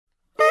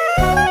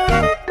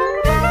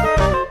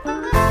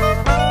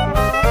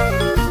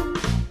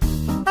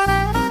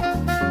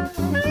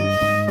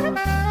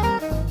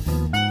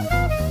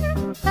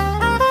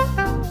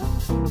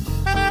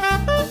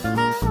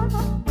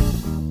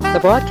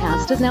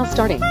broadcast is now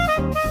starting.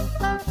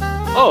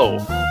 Oh,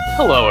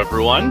 hello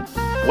everyone.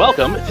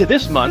 Welcome to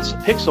this month's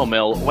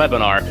PixelMill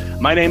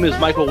webinar. My name is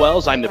Michael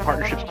Wells. I'm the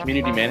Partnerships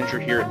Community Manager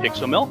here at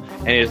PixelMill,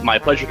 and it is my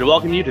pleasure to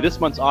welcome you to this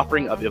month's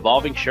offering of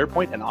Evolving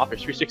SharePoint and Office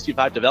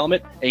 365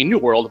 Development, a New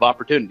World of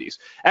Opportunities.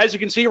 As you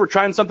can see, we're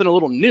trying something a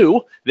little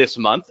new this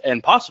month,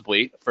 and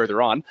possibly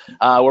further on,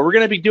 where we're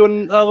going to be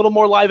doing a little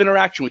more live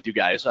interaction with you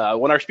guys.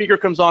 When our speaker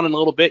comes on in a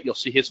little bit, you'll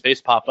see his face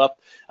pop up.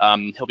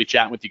 He'll be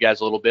chatting with you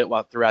guys a little bit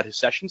throughout his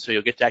session, so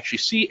you'll get to actually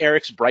see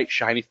Eric's bright,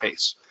 shiny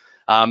face.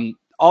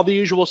 All the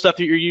usual stuff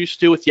that you're used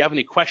to. If you have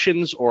any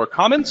questions or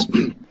comments,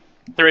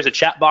 there is a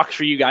chat box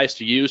for you guys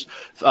to use,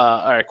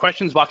 or a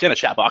questions box and a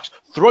chat box.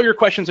 Throw your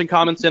questions and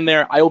comments in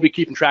there. I will be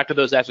keeping track of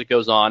those as it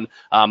goes on.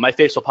 My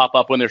face will pop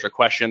up when there's a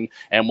question,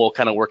 and we'll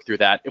kind of work through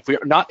that. If we're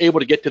not able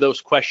to get to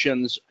those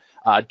questions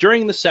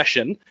during the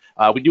session,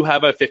 we do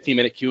have a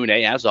 15-minute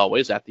Q&A, as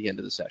always, at the end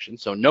of the session.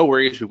 So no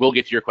worries, we will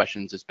get to your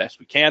questions as best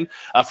we can.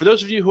 For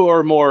those of you who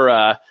are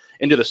more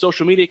into the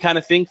social media kind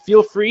of thing,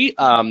 feel free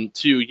to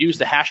use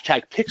the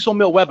hashtag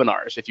PixelMill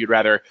Webinars if you'd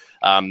rather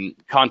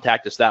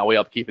contact us that way.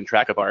 I'll be keeping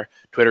track of our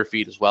Twitter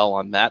feed as well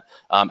on that.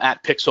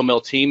 At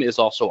PixelMill Team is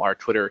also our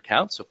Twitter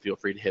account, so feel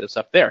free to hit us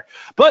up there.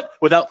 But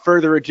without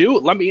further ado,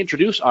 let me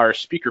introduce our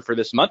speaker for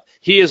this month.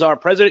 He is our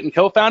president and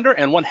co-founder,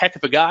 and one heck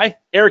of a guy,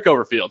 Eric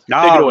Overfield.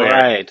 Take it away, All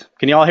right. Eric.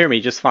 Can you all hear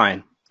me just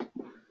fine?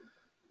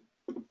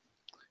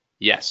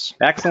 Yes.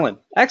 Excellent.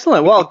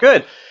 Excellent. Well,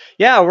 good.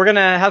 Yeah, we're going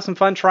to have some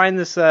fun trying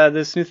this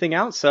this new thing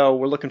out, so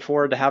we're looking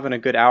forward to having a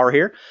good hour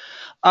here.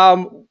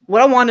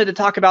 What I wanted to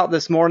talk about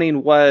this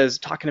morning was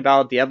talking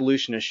about the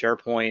evolution of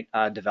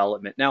SharePoint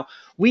development. Now,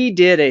 we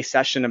did a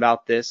session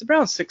about this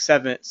around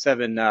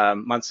seven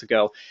months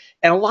ago,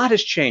 and a lot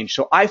has changed,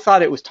 so I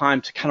thought it was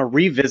time to kind of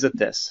revisit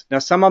this. Now,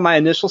 some of my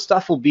initial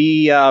stuff will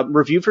be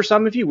reviewed for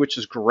some of you, which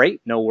is great,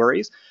 no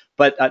worries.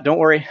 But don't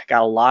worry, I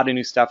got a lot of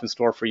new stuff in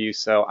store for you,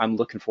 so I'm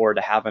looking forward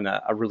to having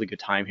a really good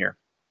time here.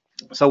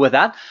 So with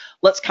that,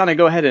 let's kind of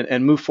go ahead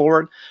and move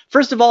forward.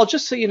 First of all,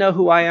 just so you know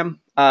who I am,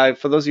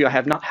 for those of you I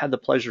have not had the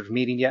pleasure of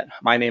meeting yet,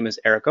 my name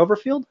is Eric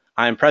Overfield.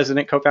 I'm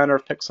president, co-founder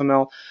of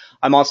PixelMill.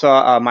 I'm also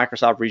a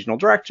Microsoft Regional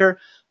Director,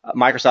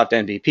 Microsoft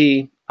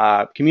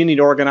MVP, community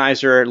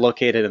organizer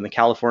located in the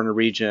California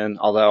region,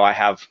 although I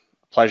have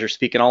pleasure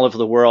speaking all over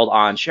the world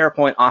on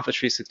SharePoint, Office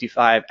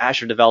 365,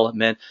 Azure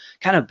development,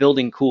 kind of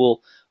building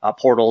cool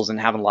portals and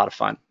having a lot of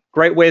fun.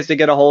 Great ways to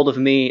get a hold of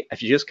me,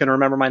 if you just can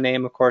remember my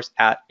name, of course,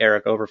 at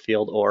Eric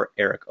Overfield or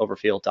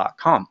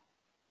ericoverfield.com.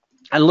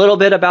 A little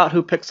bit about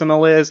who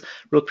PixelMill is.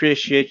 Really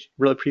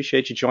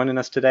appreciate you joining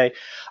us today.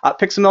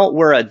 PixelMill,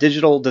 we're a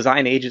digital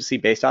design agency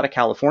based out of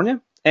California,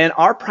 and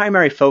our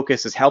primary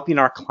focus is helping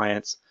our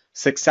clients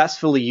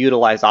successfully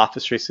utilize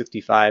Office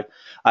 365,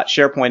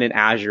 SharePoint, and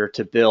Azure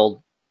to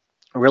build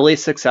really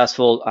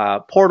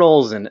successful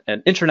portals and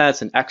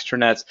intranets and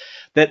extranets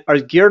that are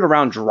geared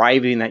around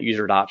driving that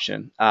user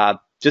adoption.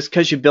 Just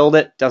because you build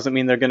it doesn't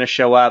mean they're going to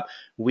show up.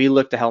 We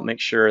look to help make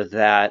sure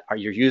that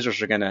your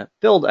users are going to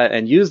build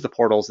and use the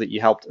portals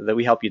that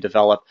we help you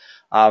develop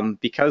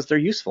because they're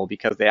useful,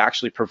 because they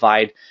actually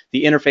provide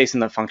the interface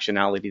and the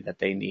functionality that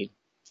they need.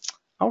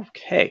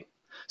 Okay,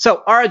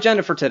 so our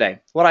agenda for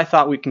today, what I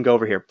thought we can go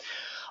over here.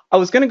 I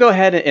was going to go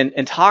ahead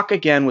and talk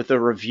again with a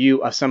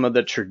review of some of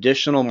the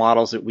traditional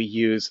models that we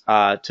use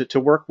to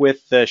work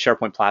with the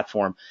SharePoint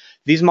platform.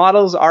 These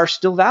models are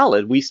still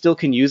valid. We still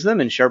can use them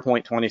in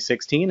SharePoint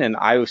 2016, and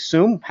I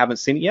assume, haven't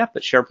seen it yet,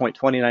 but SharePoint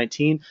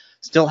 2019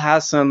 still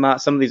has some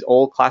of these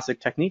old classic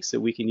techniques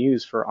that we can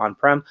use for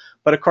on-prem.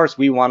 But of course,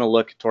 we want to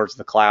look towards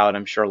the cloud.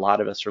 I'm sure a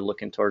lot of us are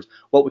looking towards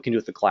what we can do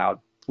with the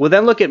cloud. We'll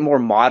then look at more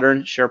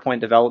modern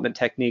SharePoint development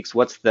techniques.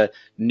 What's the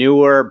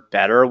newer,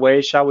 better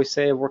way, shall we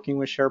say, of working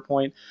with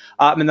SharePoint?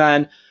 And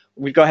then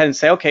we go ahead and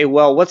say, okay,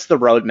 well, what's the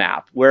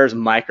roadmap? Where's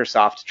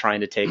Microsoft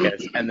trying to take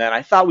us? And then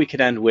I thought we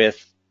could end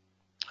with,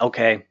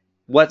 okay,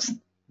 what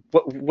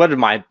are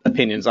my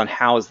opinions on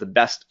how is the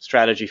best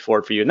strategy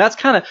forward for you? And that's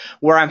kind of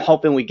where I'm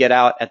hoping we get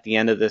out at the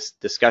end of this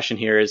discussion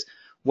here is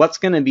what's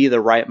going to be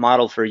the right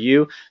model for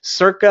you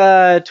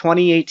circa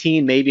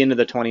 2018, maybe into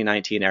the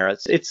 2019 era.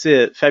 It's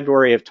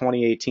February of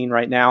 2018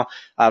 right now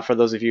for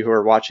those of you who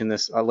are watching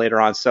this later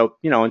on. So,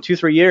 you know, in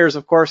 2-3 years,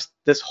 of course,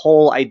 this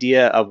whole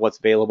idea of what's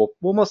available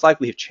will most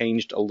likely have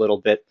changed a little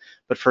bit.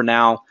 But for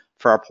now,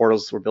 for our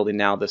portals we're building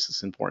now, this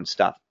is important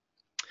stuff.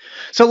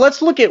 So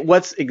let's look at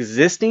what's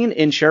existing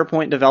in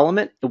SharePoint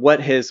development.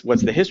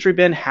 What's the history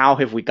been? How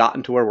have we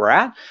gotten to where we're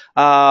at?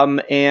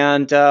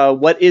 And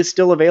what is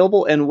still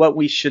available and what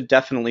we should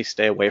definitely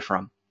stay away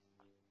from.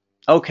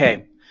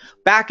 Okay,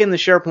 back in the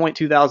SharePoint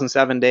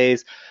 2007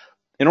 days,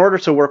 in order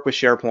to work with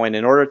SharePoint,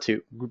 in order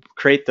to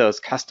create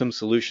those custom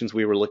solutions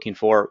we were looking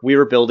for, we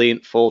were building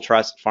full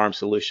trust farm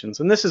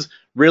solutions. And this is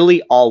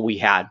really all we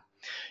had.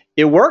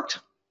 It worked.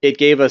 It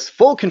gave us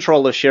full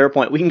control of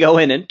SharePoint. We can go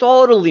in and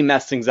totally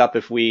mess things up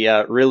if we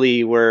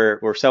really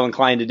were so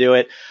inclined to do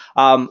it.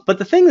 But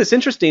the thing that's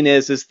interesting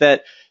is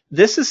that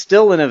this is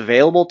still an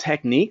available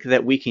technique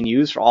that we can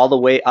use for all the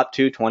way up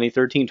to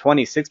 2013,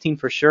 2016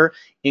 for sure,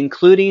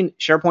 including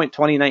SharePoint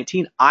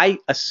 2019. I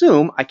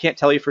assume, I can't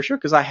tell you for sure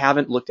because I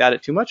haven't looked at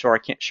it too much, or I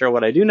can't share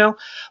what I do know,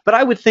 but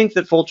I would think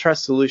that full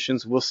trust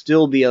solutions will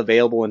still be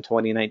available in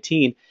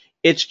 2019.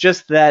 It's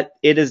just that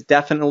it is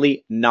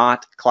definitely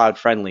not cloud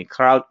friendly.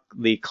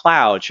 The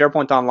cloud,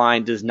 SharePoint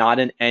Online, does not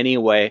in any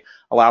way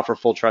allow for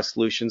full trust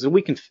solutions, and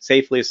we can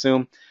safely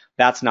assume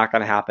that's not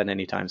going to happen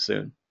anytime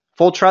soon.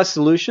 Full trust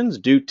solutions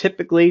do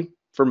typically,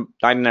 for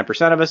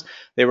 99% of us,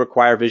 they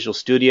require Visual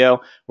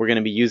Studio. We're going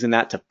to be using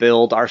that to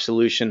build our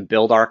solution,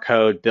 build our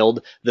code,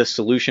 build the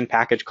solution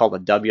package called a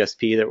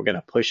WSP that we're going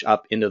to push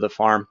up into the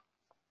farm.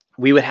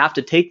 We would have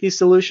to take these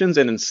solutions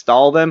and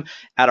install them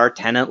at our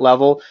tenant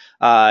level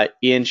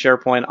in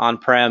SharePoint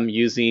on-prem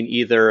using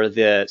either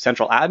the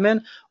central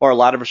admin, or a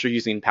lot of us are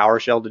using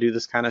PowerShell to do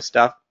this kind of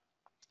stuff.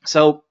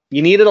 So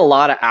you needed a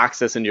lot of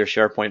access into your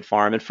SharePoint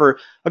farm, and for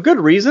a good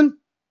reason,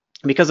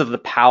 because of the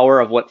power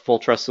of what full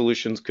trust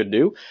solutions could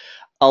do.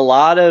 A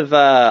lot of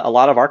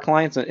our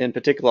clients, in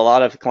particular, a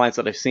lot of clients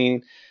that I've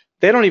seen,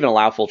 they don't even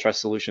allow full trust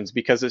solutions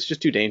because it's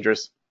just too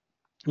dangerous.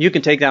 You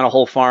can take down a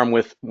whole farm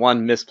with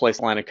one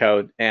misplaced line of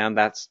code, and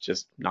that's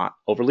just not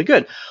overly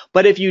good.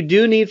 But if you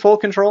do need full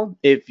control,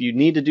 if you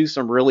need to do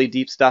some really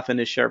deep stuff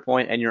into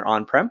SharePoint and you're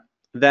on-prem,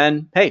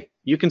 then hey,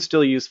 you can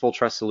still use full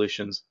trust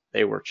solutions.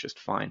 They work just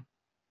fine.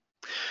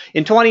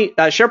 In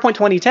SharePoint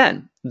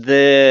 2010,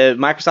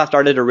 Microsoft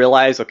started to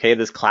realize, okay,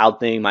 this cloud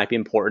thing might be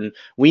important.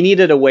 We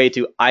needed a way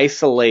to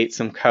isolate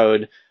some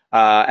code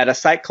at a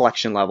site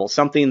collection level,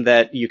 something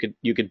that you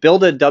could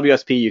build a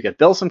WSP, you could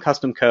build some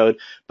custom code,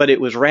 but it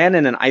was ran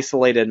in an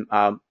isolated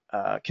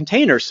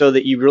container so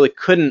that you really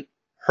couldn't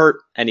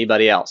hurt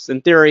anybody else.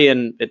 In theory,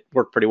 and it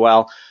worked pretty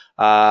well.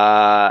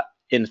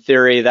 In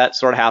theory, that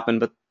sort of happened,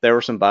 but there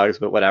were some bugs,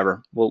 but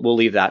whatever. We'll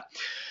leave that.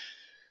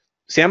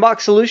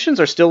 Sandbox solutions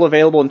are still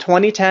available in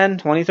 2010,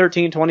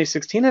 2013,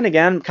 2016, and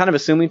again, kind of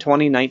assuming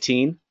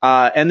 2019.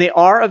 And they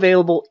are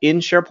available in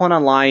SharePoint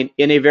Online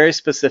in a very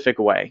specific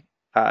way.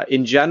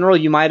 In general,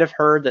 you might have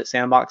heard that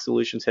sandbox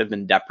solutions have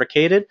been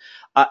deprecated,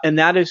 and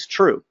that is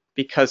true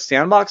because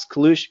sandbox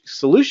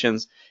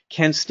solutions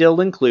can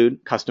still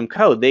include custom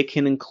code. They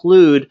can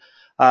include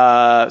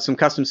some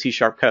custom C#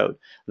 code.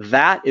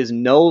 That is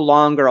no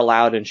longer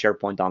allowed in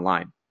SharePoint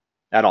Online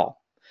at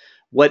all.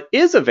 What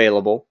is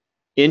available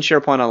in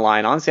SharePoint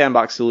Online on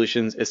sandbox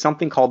solutions is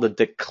something called the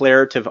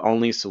declarative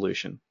only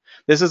solution.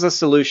 This is a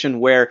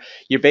solution where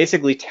you're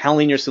basically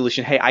telling your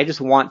solution, hey, I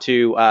just want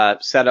to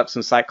set up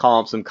some site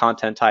columns, some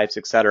content types,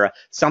 etc.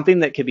 Something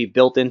that can be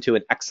built into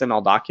an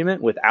XML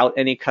document without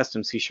any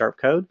custom C#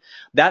 code.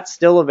 That's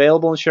still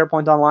available in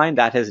SharePoint Online.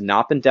 That has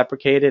not been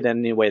deprecated in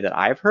any way that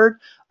I've heard,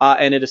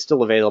 and it is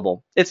still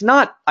available. It's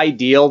not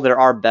ideal. There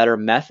are better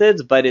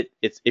methods, but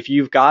it's if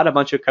you've got a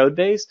bunch of code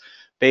base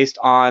based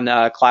on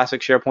classic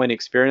SharePoint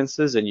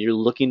experiences and you're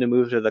looking to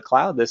move to the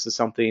cloud, this is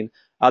something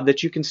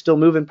that you can still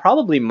move and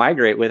probably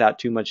migrate without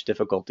too much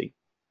difficulty.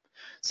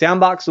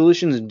 Sandbox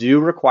solutions do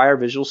require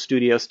Visual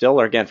Studio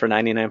still, or again, for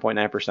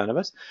 99.9% of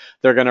us,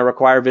 they're going to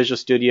require Visual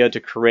Studio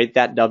to create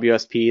that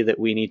WSP that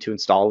we need to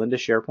install into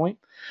SharePoint.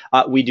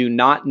 We do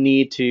not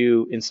need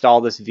to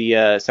install this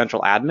via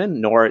central admin,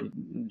 nor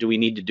do we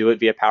need to do it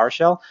via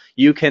PowerShell.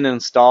 You can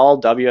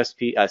install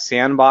WSP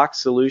sandbox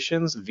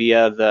solutions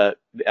via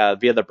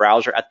the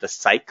browser at the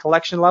site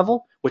collection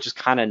level, which is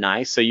kind of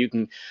nice. So you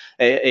can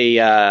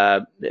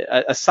a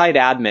site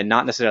admin,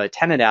 not necessarily a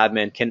tenant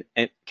admin,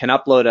 can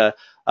upload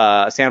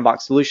a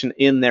sandbox solution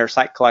in their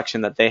site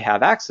collection that they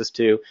have access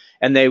to,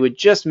 and they would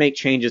just make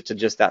changes to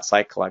just that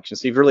site collection.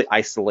 So you've really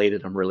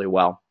isolated them really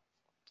well.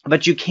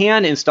 But you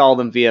can install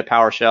them via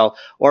PowerShell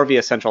or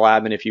via central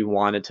admin if you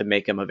wanted to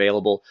make them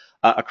available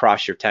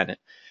across your tenant.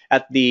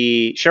 At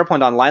the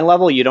SharePoint Online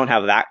level, you don't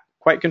have that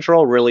quite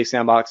control. Really,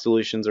 sandbox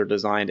solutions are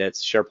designed at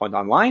SharePoint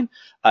Online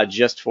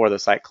just for the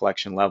site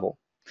collection level.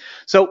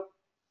 So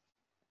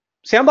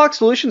sandbox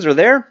solutions are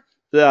there.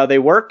 They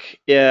work.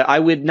 I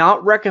would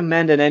not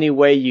recommend in any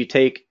way you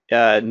take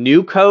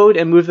new code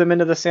and move them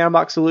into the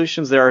sandbox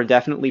solutions. There are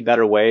definitely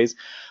better ways.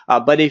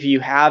 But if you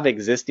have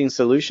existing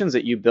solutions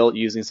that you built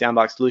using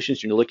sandbox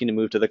solutions, you're looking to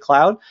move to the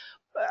cloud,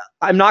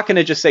 I'm not going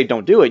to just say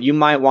don't do it. You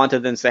might want to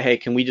then say, hey,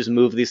 can we just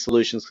move these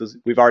solutions because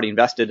we've already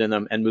invested in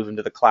them and move them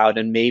to the cloud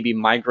and maybe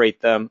migrate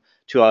them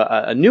to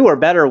a newer,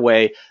 better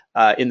way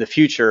in the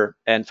future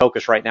and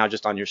focus right now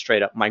just on your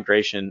straight up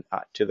migration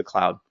to the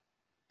cloud.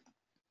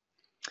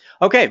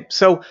 Okay,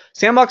 so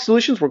sandbox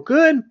solutions were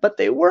good, but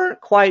they weren't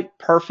quite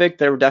perfect.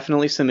 There were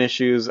definitely some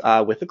issues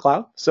with the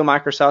cloud. So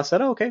Microsoft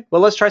said, oh, okay,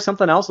 well, let's try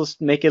something else. Let's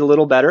make it a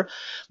little better.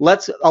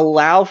 Let's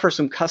allow for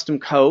some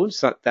custom code,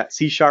 so that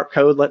C#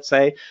 code, let's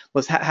say.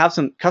 Let's have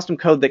some custom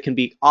code that can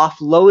be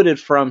offloaded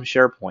from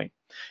SharePoint.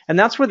 And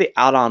that's where the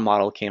add-on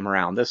model came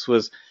around. This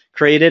was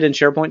created in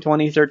SharePoint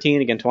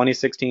 2013, again,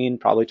 2016,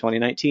 probably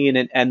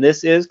 2019. And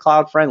this is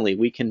cloud friendly.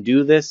 We can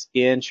do this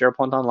in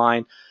SharePoint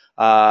Online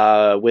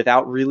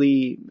without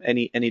really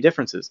any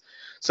differences.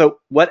 So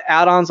what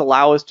add-ons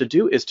allow us to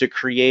do is to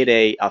create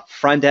a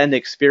front-end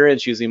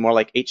experience using more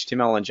like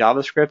HTML and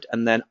JavaScript,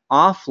 and then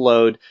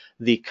offload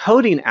the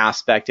coding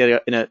aspect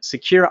in a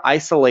secure,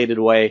 isolated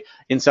way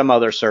in some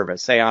other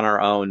service, say on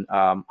our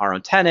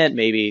own tenant,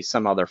 maybe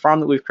some other farm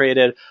that we've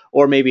created,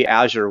 or maybe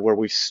Azure, where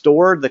we've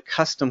stored the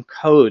custom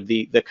code,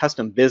 the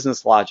custom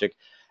business logic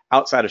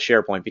outside of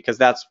SharePoint, because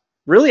that's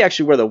really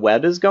actually where the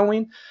web is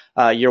going.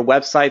 Your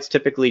websites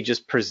typically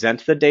just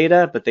present the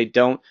data, but they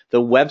don't.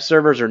 The web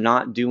servers are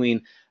not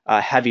doing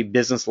heavy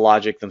business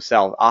logic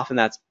themselves. Often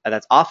that's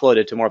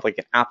offloaded to more of like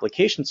an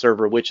application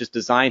server, which is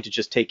designed to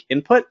just take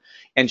input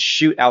and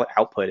shoot out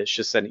output. It's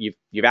just that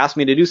you've asked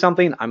me to do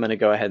something, I'm going to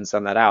go ahead and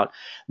send that out.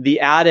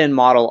 The add-in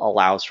model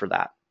allows for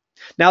that.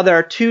 Now, there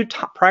are two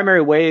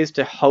primary ways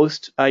to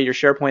host your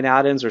SharePoint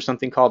add-ins, or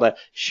something called a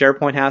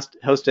SharePoint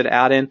hosted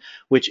add-in,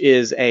 which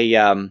is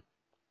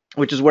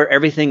where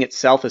everything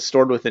itself is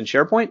stored within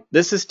SharePoint.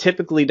 This is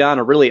typically done,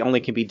 or really only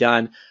can be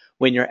done,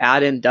 when your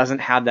add-in doesn't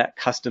have that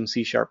custom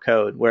C#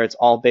 code, where it's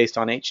all based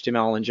on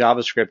HTML and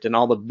JavaScript, and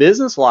all the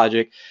business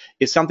logic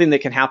is something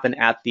that can happen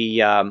at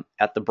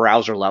the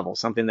browser level,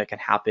 something that can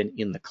happen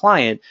in the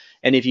client.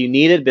 And if you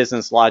needed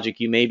business logic,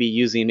 you may be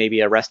using maybe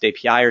a REST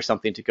API or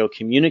something to go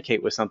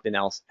communicate with something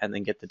else and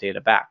then get the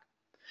data back.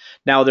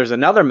 Now, there's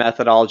another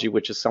methodology,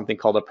 which is something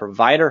called a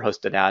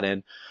provider-hosted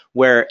add-in,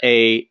 where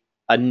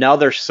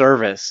another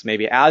service,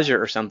 maybe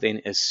Azure or something,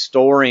 is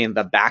storing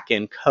the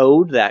backend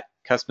code, that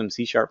custom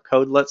C#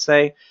 code, let's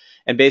say,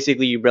 and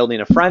basically you're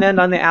building a front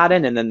end on the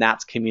add-in, and then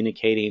that's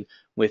communicating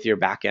with your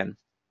backend.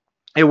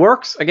 It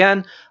works,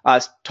 again,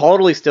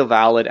 totally still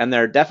valid, and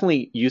there are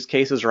definitely use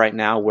cases right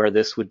now where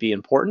this would be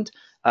important,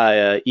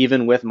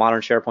 even with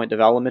modern SharePoint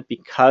development,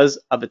 because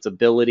of its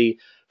ability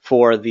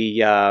for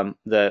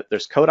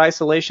there's code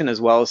isolation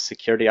as well as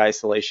security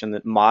isolation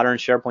that modern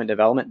SharePoint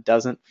development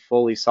doesn't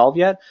fully solve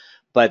yet,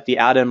 but the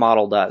add-in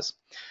model does.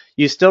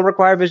 You still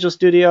require Visual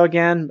Studio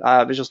again,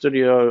 Visual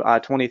Studio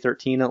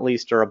 2013 at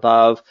least or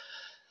above,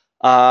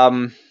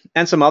 and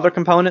some other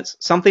components.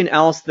 Something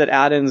else that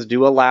add-ins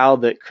do allow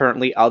that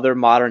currently other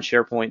modern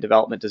SharePoint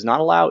development does not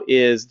allow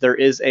is there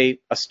is a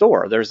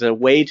store. There's a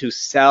way to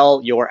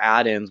sell your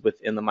add-ins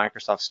within the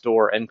Microsoft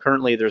Store, and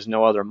currently there's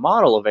no other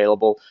model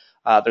available.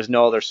 There's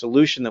no other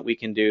solution that we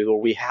can do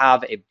where we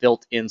have a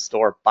built-in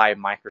store by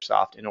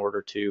Microsoft in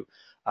order to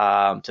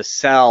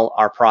sell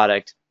our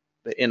product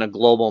in a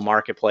global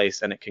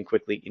marketplace, and it can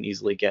quickly and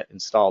easily get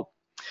installed.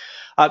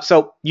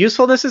 So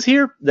usefulness is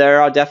here.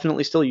 There are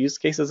definitely still use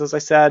cases, as I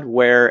said,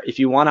 where if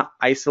you want to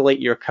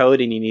isolate your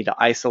code and you need to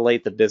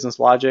isolate the business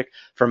logic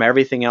from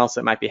everything else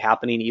that might be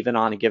happening even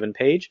on a given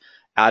page,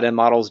 add-in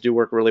models do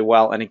work really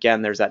well. And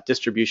again, there's that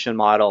distribution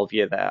model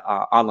via the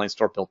online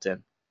store built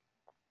in.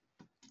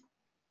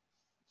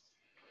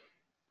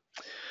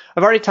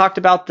 I've already talked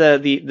about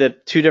the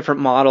two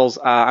different models.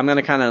 I'm going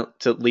to kind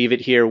of leave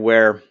it here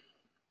where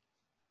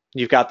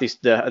you've got the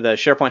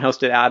SharePoint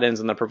hosted add-ins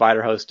and the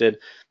provider hosted.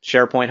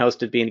 SharePoint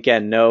hosted being,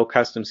 again, no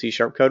custom C#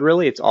 code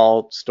really. It's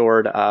all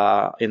stored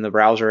in the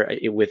browser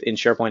within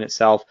SharePoint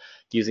itself,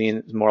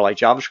 using more like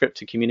JavaScript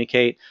to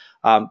communicate,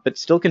 but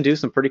still can do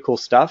some pretty cool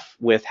stuff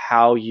with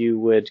how you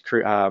would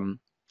create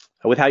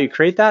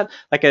that.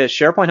 Like a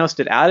SharePoint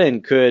hosted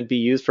add-in could be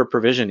used for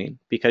provisioning,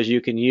 because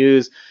you can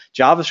use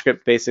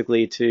JavaScript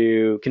basically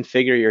to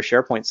configure your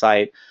SharePoint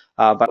site.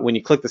 But when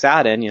you click this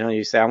add-in,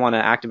 you say, I want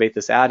to activate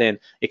this add-in,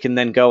 it can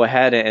then go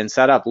ahead and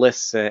set up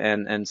lists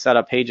and set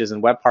up pages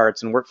and web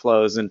parts and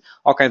workflows and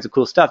all kinds of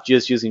cool stuff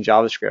just using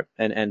JavaScript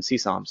and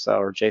CSOM,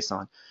 or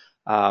JSON.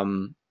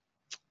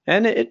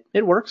 And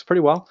it works pretty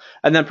well.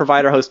 And then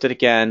provider hosted,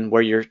 again,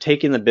 where you're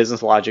taking the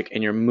business logic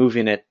and you're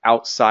moving it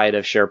outside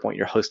of SharePoint.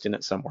 You're hosting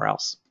it somewhere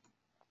else.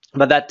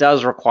 But that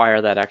does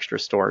require that extra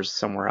storage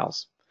somewhere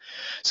else.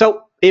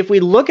 So if we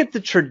look at the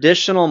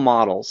traditional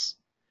models,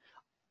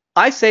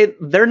 I say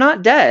they're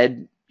not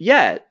dead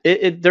yet.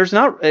 There's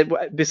not,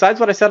 besides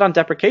what I said on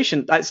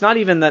deprecation, it's not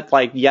even that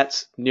like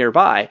yet's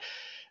nearby.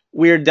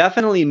 We're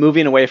definitely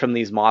moving away from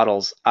these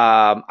models.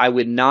 I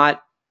would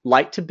not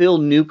like to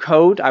build new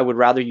code. I would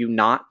rather you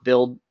not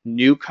build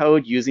new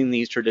code using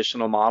these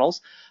traditional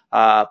models.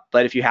 But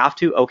if you have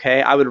to,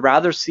 okay. I would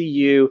rather see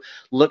you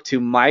look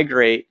to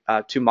migrate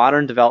to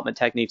modern development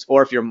techniques,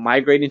 or if you're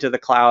migrating to the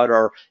cloud,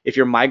 or if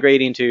you're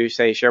migrating to,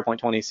 say, SharePoint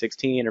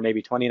 2016 or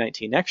maybe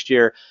 2019 next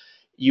year,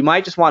 you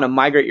might just want to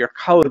migrate your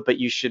code, but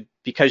you should,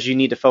 because you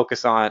need to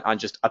focus on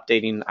just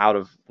updating out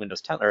of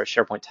Windows 10 or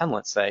SharePoint 10,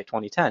 let's say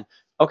 2010.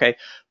 Okay,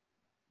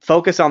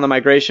 focus on the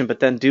migration, but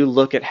then do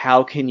look at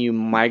how can you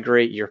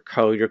migrate your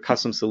code, your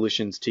custom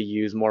solutions, to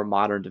use more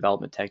modern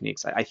development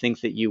techniques. I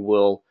think that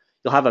you'll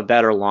have a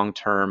better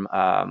long-term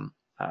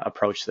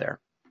approach there.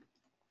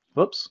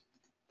 Whoops,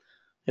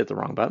 hit the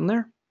wrong button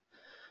there.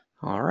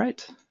 All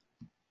right.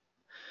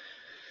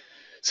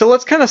 So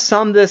let's kind of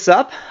sum this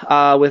up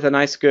with a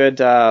nice good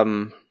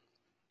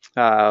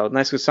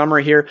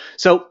summary here.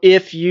 So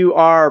if you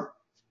are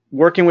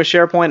working with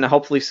SharePoint, and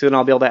hopefully soon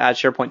I'll be able to add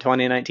SharePoint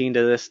 2019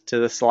 to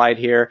this slide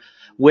here,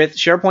 With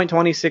SharePoint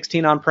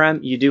 2016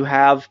 on-prem, you do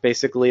have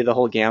basically the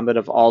whole gambit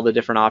of all the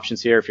different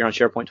options here. If you're on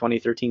SharePoint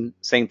 2013,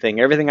 same thing.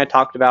 Everything I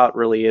talked about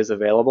really is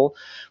available.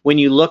 When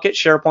you look at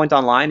SharePoint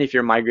Online, if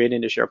you're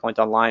migrating to SharePoint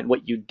Online,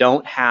 what you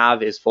don't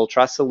have is full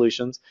trust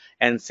solutions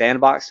and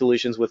sandbox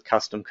solutions with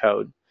custom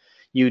code.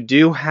 You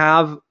do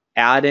have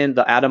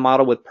the add-in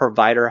model with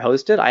provider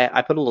hosted.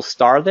 I put a little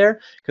star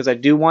there because I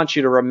do want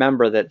you to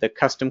remember that the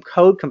custom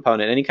code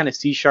component, any kind of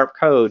C#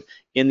 code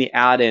in the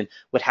add-in,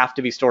 would have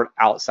to be stored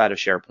outside of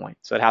SharePoint.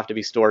 So it'd have to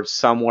be stored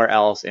somewhere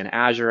else in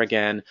Azure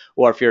again,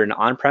 or if you're in an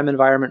on-prem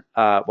environment,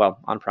 well,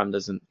 on-prem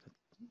doesn't,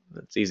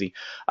 that's easy.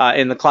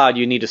 In the cloud,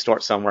 you need to store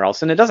it somewhere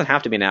else. And it doesn't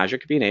have to be in Azure. It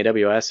could be in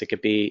AWS. It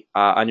could be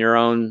on your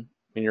own,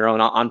 in your own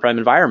on-prem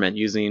environment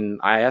using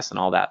IIS and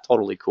all that.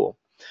 Totally cool.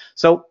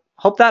 So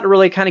hope that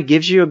really kind of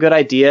gives you a good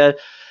idea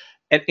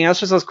and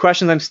answers those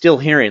questions I'm still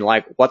hearing,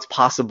 like what's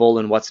possible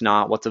and what's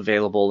not, what's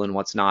available and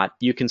what's not.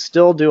 You can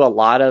still do a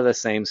lot of the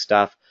same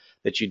stuff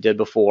that you did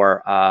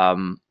before,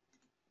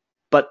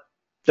 but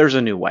there's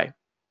a new way.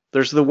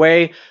 There's the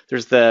way,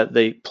 there's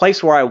the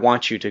place where I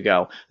want you to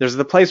go. There's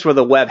the place where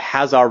the web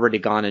has already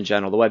gone in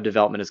general. The web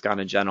development has gone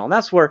in general, and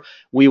that's where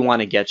we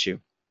want to get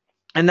you.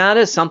 And that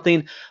is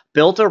something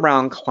built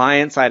around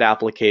client-side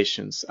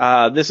applications.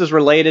 This is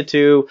related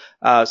to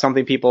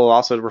something people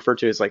also refer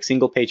to as like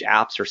single-page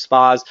apps or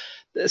SPAs.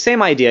 The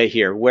same idea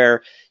here,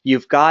 where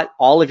you've got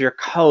all of your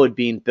code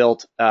being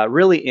built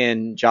really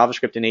in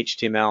JavaScript and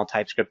HTML,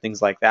 TypeScript,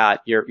 things like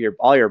that.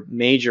 All your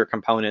major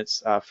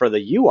components for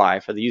the UI,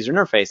 for the user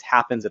interface,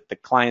 happens at the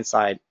client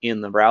side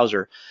in the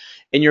browser.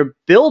 And you're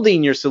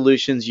building your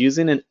solutions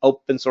using an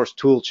open source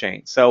tool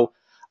chain. So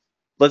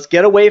let's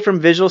get away from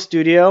Visual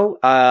Studio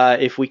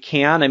if we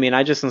can. I mean,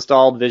 I just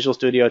installed Visual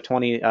Studio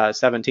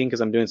 2017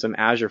 because I'm doing some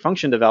Azure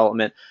function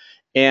development.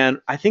 And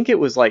I think it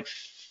was like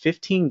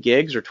 15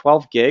 gigs or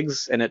 12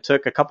 gigs, and it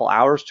took a couple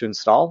hours to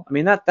install. I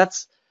mean,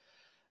 that's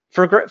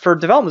for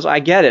developers, I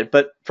get it,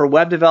 but for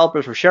web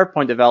developers, for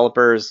SharePoint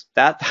developers,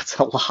 that's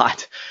a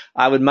lot.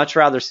 I would much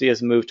rather see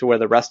us move to where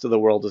the rest of the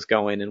world is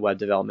going in web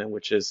development,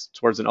 which is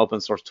towards an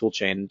open source tool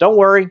chain. Don't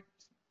worry, I'm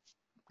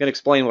going to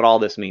explain what all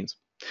this means.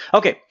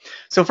 Okay,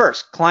 so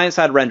first,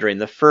 client-side rendering,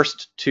 the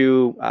first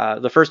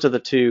of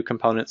the two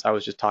components I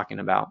was just talking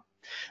about.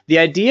 The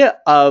idea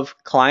of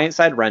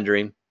client-side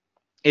rendering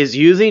is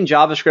using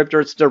JavaScript or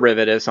its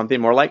derivative,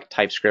 something more like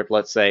TypeScript,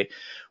 let's say,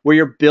 where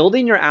you're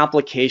building your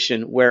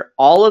application where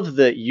all of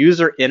the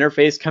user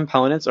interface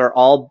components are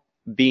all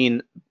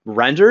being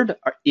rendered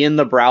in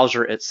the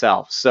browser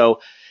itself.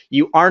 So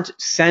you aren't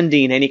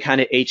sending any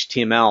kind of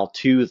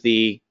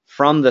HTML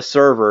from the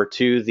server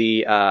to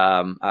the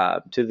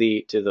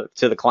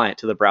client,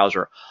 to the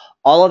browser.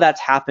 All of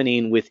that's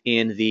happening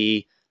within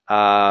the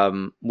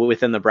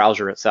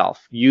browser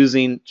itself,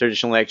 using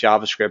traditionally like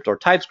JavaScript or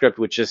TypeScript,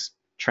 which just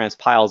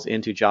transpiles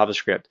into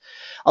JavaScript.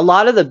 A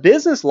lot of the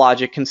business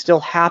logic can still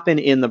happen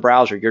in the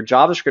browser. Your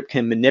JavaScript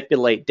can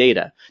manipulate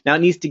data. Now it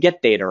needs to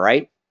get data,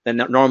 right?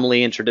 And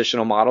normally in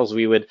traditional models,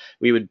 we would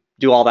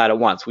do all that at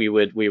once. We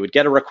would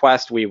get a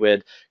request, we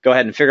would go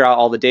ahead and figure out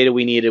all the data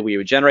we needed, we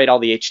would generate all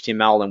the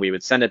HTML, and we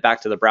would send it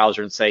back to the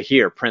browser and say,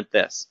 here, print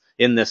this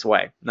in this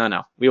way.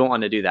 No, we don't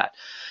want to do that.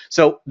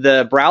 So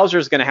the browser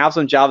is going to have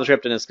some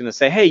JavaScript and it's going to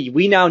say, hey,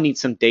 we now need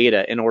some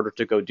data in order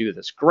to go do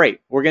this.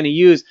 Great. We're going to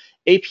use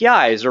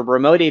APIs or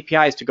remote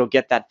APIs to go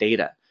get that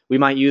data. We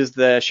might use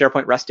the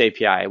SharePoint REST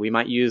API. We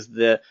might use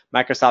the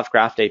Microsoft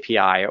Graph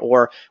API,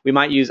 or we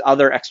might use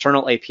other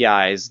external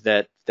APIs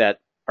that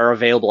are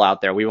available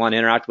out there. We want to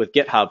interact with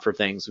GitHub for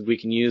things. We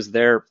can use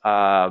their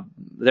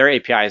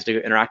APIs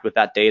to interact with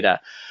that data.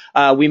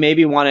 We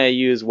maybe want to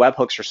use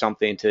webhooks or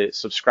something to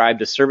subscribe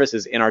to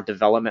services in our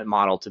development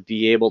model to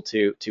be able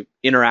to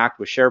interact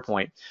with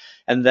SharePoint.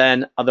 And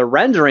then the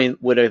rendering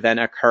would then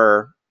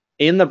occur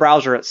in the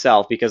browser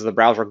itself, because the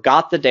browser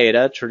got the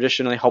data,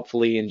 traditionally,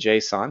 hopefully in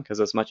JSON, because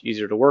it's much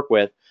easier to work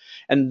with,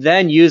 and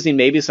then using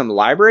maybe some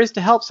libraries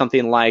to help,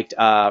 something like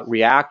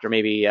React or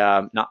maybe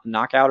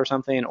Knockout or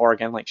something, or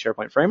again like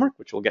SharePoint Framework,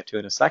 which we'll get to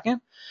in a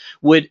second,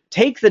 would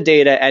take the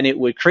data and it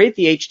would create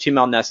the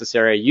HTML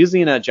necessary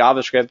using a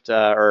JavaScript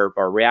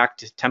or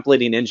React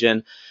templating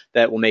engine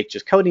that will make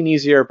just coding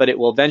easier, but it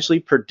will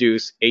eventually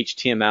produce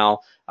HTML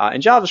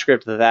and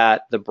JavaScript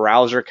that the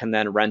browser can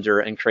then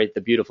render and create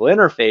the beautiful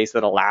interface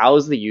that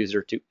allows the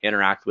user to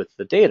interact with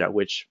the data,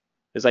 which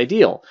is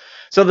ideal.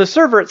 So the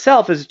server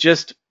itself is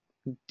just,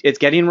 it's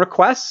getting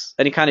requests.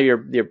 Any kind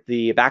of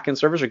the backend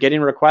servers are getting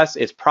requests.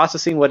 It's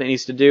processing what it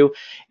needs to do,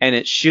 and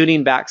it's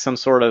shooting back some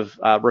sort of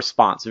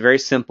response, a very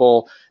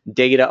simple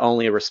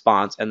data-only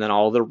response, and then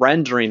all the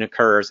rendering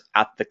occurs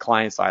at the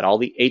client side. All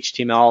the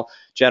HTML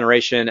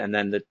generation and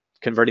then the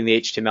converting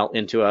the HTML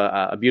into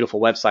a beautiful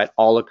website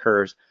all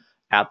occurs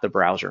at the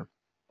browser.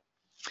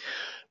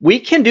 We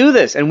can do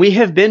this, and we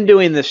have been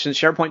doing this in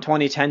SharePoint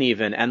 2010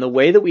 even, and the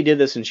way that we did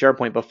this in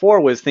SharePoint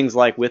before was things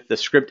like with the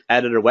script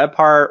editor web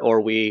part, or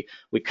we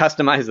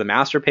customized the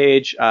master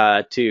page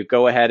to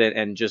go ahead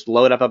and just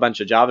load up a bunch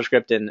of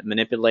JavaScript and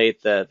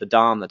manipulate the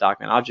DOM, the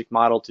document object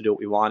model, to do what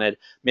we wanted.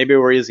 Maybe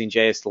we're using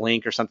JS to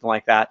link or something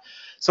like that.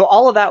 So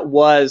all of that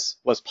was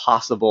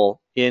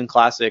possible in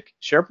classic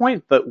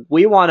SharePoint, but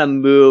we want to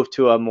move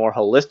to a more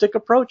holistic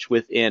approach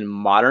within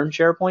modern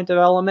SharePoint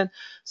development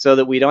so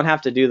that we don't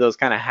have to do those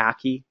kind of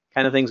hacky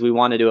kind of things. We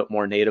want to do it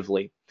more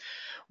natively.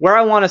 Where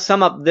I want to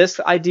sum up this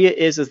idea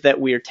is that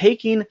we are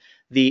taking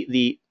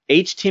the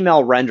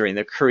HTML rendering,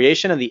 the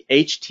creation of the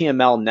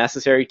HTML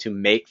necessary to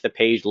make the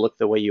page look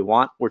the way you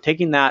want. We're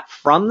taking that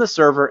from the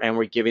server and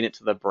we're giving it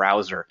to the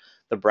browser.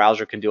 The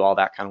browser can do all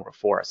that kind of work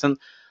for us. And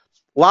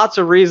lots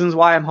of reasons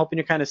why. I'm hoping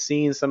you're kind of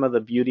seeing some of the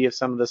beauty of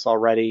some of this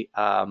already,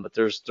 but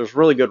there's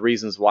really good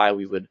reasons why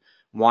we would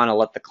want to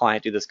let the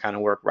client do this kind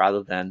of work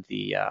rather than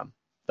the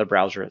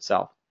browser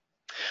itself.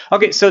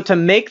 Okay, so to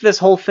make this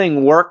whole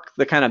thing work,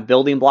 the kind of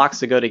building blocks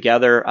to go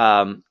together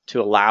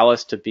to allow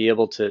us to be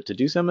able to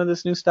do some of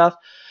this new stuff,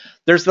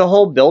 there's the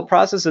whole build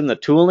process and the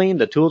tooling,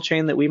 the tool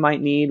chain that we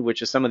might need,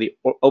 which is some of the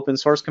open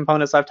source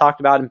components I've talked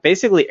about. And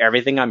basically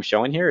everything I'm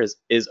showing here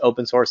is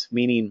open source,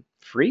 meaning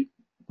free,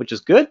 which is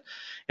good.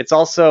 It's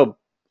also,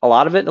 a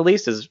lot of it at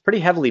least, is pretty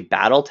heavily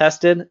battle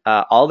tested.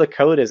 All the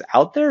code is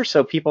out there,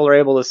 so people are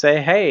able to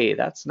say, hey,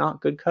 that's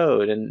not good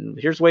code, and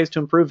here's ways to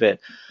improve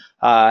it.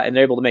 And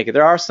they're able to make it.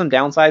 There are some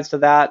downsides to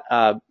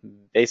that,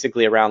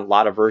 basically around a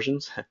lot of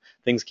versions.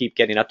 Things keep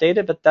getting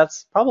updated, but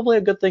that's probably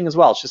a good thing as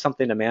well. It's just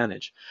something to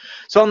manage.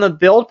 So on the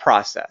build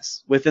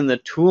process, within the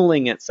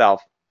tooling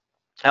itself,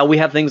 we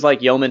have things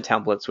like Yeoman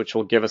templates, which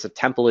will give us a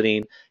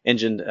templating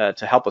engine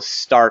to help us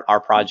start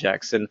our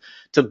projects and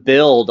to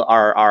build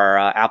our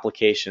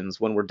applications.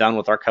 When we're done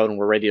with our code and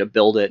we're ready to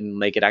build it and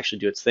make it actually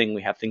do its thing,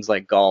 we have things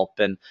like Gulp.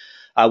 And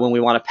when we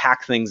want to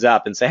pack things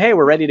up and say, hey,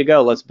 we're ready to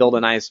go, let's build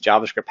a nice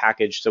JavaScript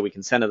package so we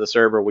can send to the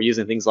server, we're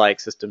using things like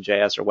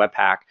System.js or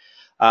Webpack.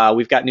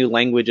 We've got new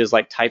languages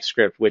like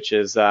TypeScript, which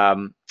is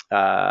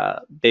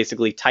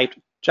basically typed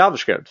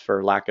JavaScript,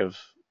 for lack of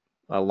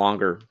a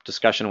longer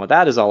discussion on what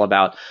that is all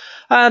about.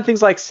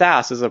 Things like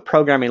Sass is a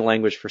programming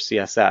language for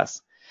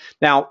CSS.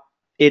 Now,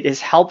 it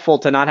is helpful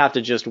to not have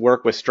to just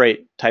work with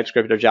straight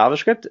TypeScript or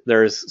JavaScript.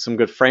 There's some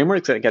good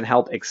frameworks that can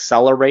help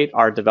accelerate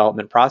our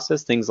development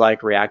process, things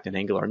like React and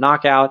Angular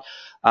Knockout.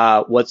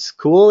 What's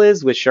cool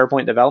is with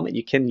SharePoint development,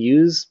 you can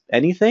use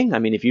anything. I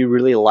mean, if you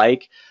really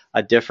like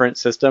a different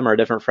system or a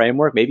different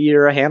framework, maybe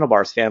you're a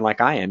Handlebars fan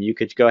like I am, you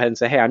could go ahead and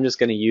say, hey, I'm just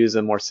going to use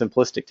a more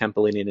simplistic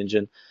templating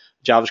engine,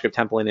 JavaScript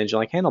templating engine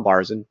like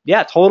Handlebars. And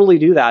yeah, totally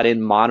do that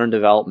in modern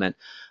development.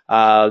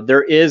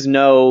 There is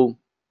no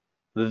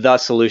the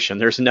solution.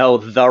 There's no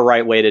the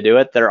right way to do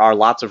it. There are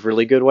lots of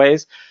really good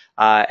ways.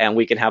 And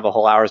we can have a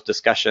whole hour's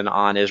discussion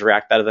on, is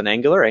React better than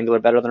Angular, Angular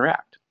better than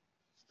React?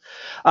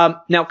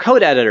 Now,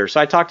 code editor. So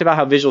I talked about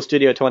how Visual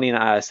Studio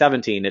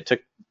 2017, it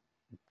took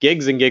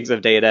gigs and gigs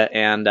of data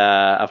and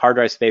of hard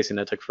drive space, and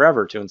it took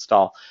forever to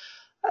install.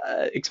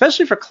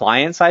 Especially for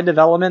client-side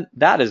development,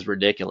 that is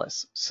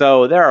ridiculous.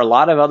 So there are a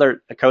lot of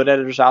other code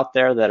editors out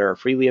there that are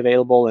freely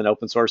available and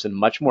open source and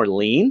much more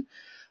lean.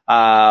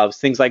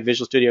 Things like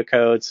Visual Studio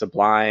Code,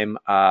 Sublime,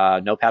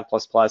 Notepad++.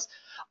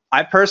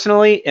 I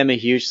personally am a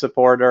huge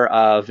supporter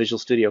of Visual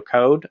Studio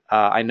Code.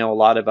 I know a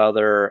lot of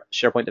other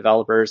SharePoint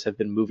developers have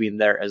been moving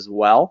there as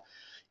well.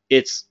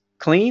 It's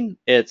clean,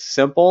 it's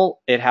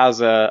simple, it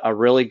has a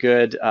really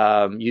good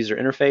user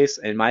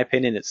interface. In my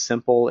opinion, it's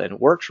simple and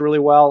works really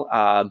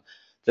well.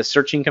 The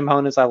searching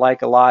components I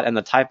like a lot, and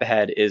the type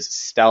ahead is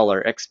stellar,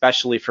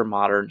 especially for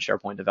modern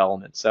SharePoint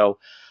development. So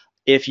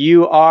if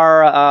you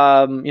are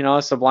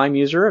a Sublime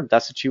user,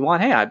 that's what you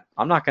want, hey,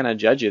 I'm not going to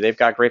judge you. They've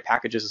got great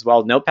packages as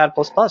well. Notepad++,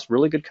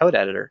 really good code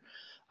editor.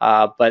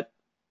 But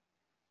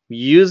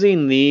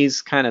using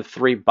these kind of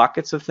three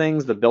buckets of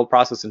things, the build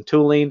process and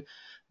tooling,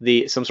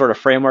 some sort of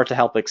framework to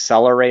help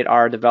accelerate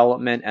our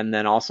development, and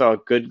then also a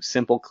good,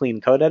 simple, clean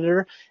code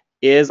editor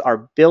is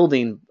our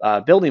building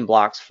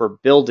blocks for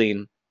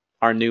building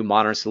our new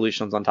modern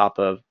solutions on top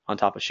of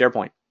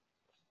SharePoint.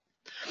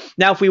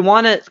 Now, if we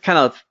want to kind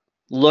of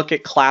look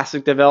at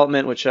classic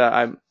development, which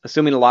I'm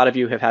assuming a lot of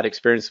you have had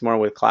experience more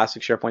with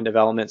classic SharePoint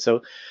development,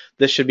 so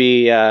this should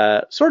be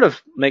sort of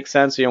makes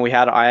sense. You know, we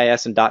had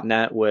IIS and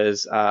 .NET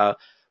was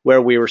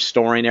where we were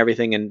storing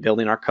everything and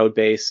building our code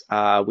base.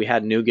 We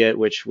had NuGet,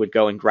 which would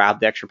go and grab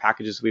the extra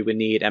packages we would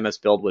need. MS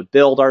Build would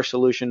build our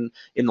solution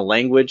in the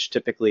language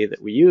typically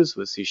that we use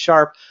with C#.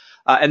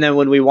 And then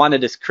when we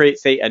wanted to create,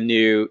 say, a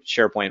new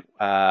SharePoint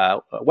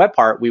web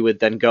part, we would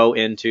then go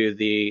into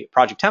the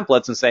project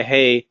templates and say,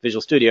 hey,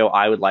 Visual Studio,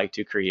 I would like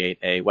to create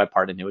a web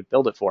part, and it would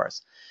build it for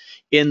us.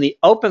 In the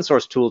open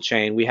source tool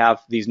chain, we have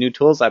these new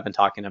tools I've been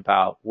talking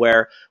about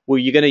where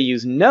you're going to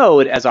use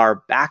Node as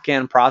our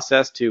backend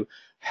process to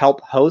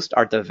help host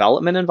our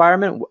development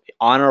environment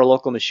on our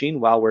local machine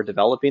while we're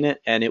developing it,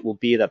 and it will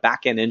be the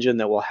backend engine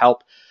that will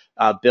help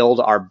build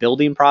our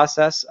building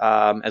process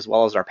as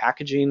well as our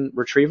packaging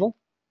retrieval.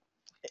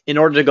 In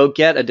order to go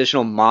get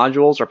additional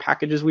modules or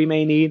packages we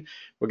may need,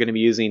 we're going to be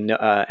using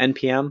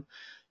npm.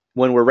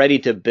 When we're ready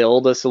to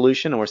build a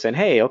solution and we're saying,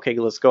 hey, okay,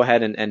 let's go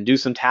ahead and do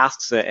some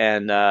tasks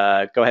and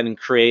go ahead and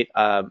create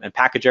and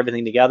package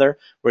everything together,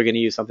 we're going to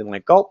use something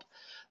like Gulp.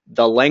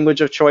 The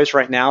language of choice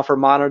right now for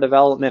modern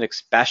development,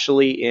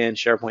 especially in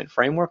SharePoint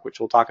Framework, which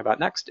we'll talk about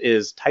next,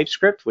 is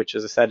TypeScript, which,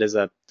 as I said, is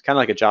a kind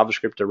of like a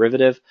JavaScript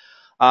derivative.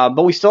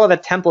 But we still have a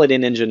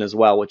templating engine as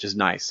well, which is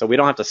nice. So we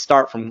don't have to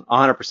start from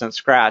 100%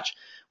 scratch.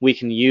 We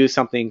can use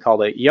something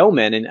called a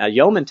Yeoman, and a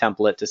Yeoman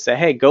template to say,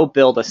 hey, go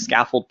build a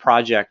scaffold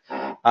project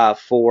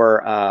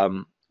for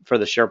the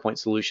SharePoint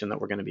solution that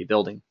we're going to be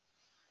building.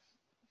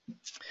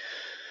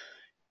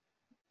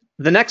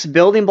 The next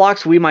building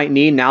blocks we might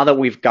need now that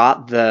we've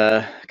got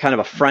the kind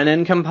of a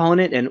front-end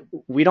component, and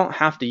we don't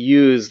have to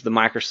use the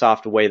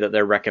Microsoft way that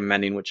they're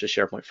recommending, which is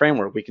SharePoint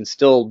Framework. We can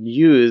still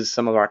use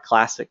some of our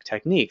classic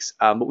techniques,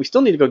 but we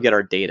still need to go get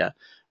our data.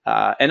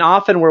 And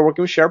often we're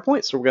working with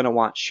SharePoint, so we're going to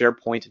want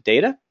SharePoint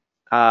data.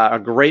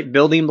 A great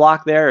building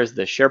block there is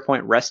the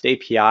SharePoint REST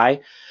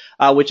API,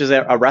 which is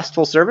a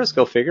RESTful service.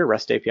 Go figure,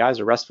 REST API is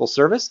a RESTful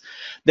service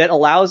that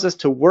allows us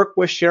to work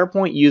with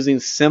SharePoint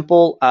using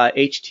simple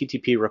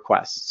HTTP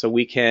requests. So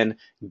we can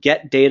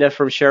get data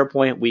from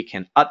SharePoint, we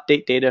can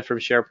update data from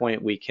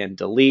SharePoint, we can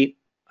delete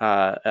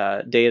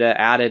data,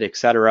 add it,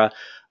 etc.,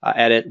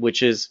 edit,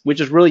 which is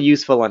really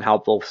useful and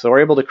helpful. So we're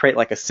able to create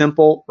like a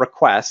simple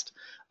request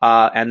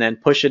and then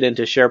push it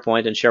into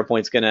SharePoint, and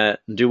SharePoint's going to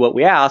do what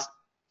we asked,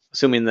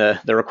 assuming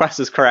the request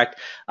is correct,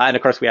 and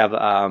of course we have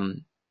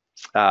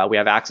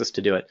access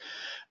to do it.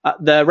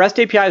 The REST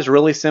API is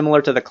really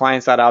similar to the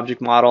client-side object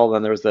model.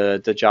 Then there's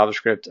the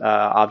JavaScript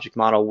object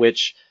model,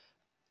 which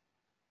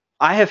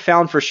I have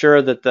found for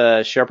sure that the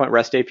SharePoint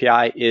REST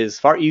API is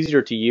far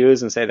easier to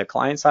use than, say, the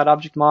client-side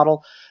object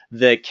model.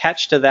 The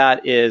catch to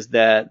that is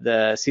that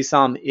the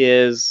CSOM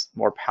is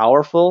more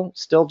powerful,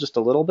 still just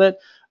a little bit,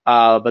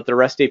 but the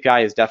REST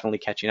API is definitely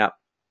catching up.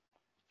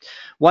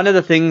 One of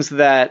the things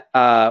that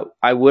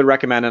I would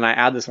recommend, and I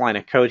add this line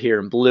of code here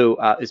in blue,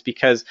 is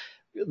because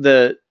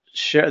the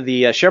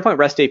SharePoint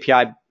REST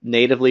API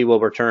natively will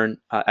return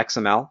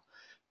XML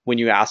when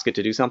you ask it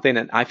to do something,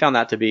 and I found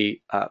that to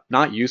be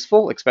not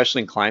useful,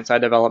 especially in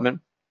client-side development.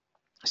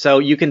 So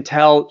you can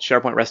tell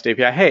SharePoint REST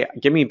API, hey,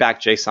 give me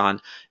back JSON,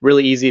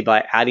 really easy,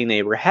 by adding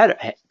a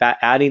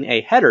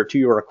header to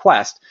your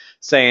request,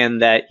 saying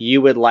that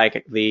you would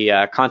like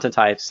the content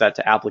type set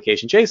to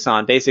application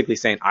JSON, basically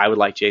saying I would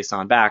like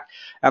JSON back.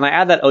 And I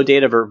add that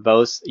OData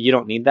verbose. You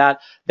don't need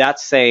that.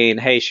 That's saying,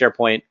 hey,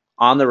 SharePoint,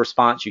 on the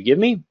response you give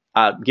me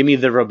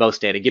the verbose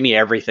data. Give me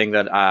everything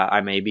that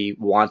I may be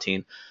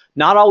wanting.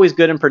 Not always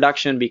good in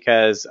production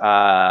because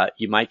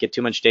you might get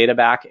too much data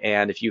back,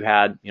 and if you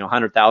had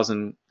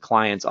 100,000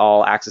 clients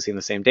all accessing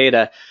the same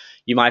data,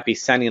 you might be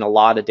sending a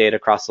lot of data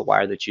across the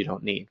wire that you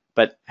don't need.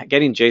 But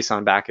getting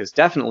JSON back is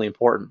definitely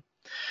important.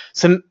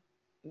 Some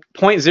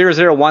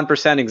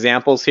 0.001%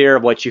 examples here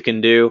of what you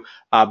can do,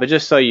 but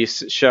just so you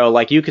show,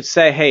 like you could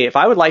say, hey, if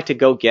I would like to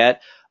go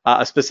get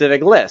a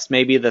specific list,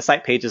 maybe the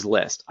site pages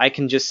list, I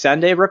can just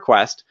send a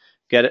request,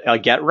 get a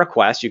GET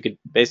request. You could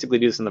basically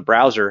do this in the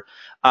browser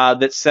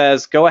that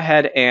says, go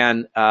ahead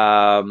and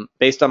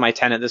based on my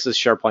tenant, this is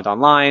SharePoint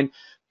Online,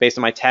 based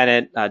on my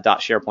tenant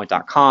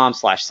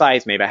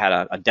 .sharepoint.com/sites, maybe I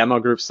had a demo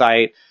group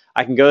site.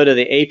 I can go to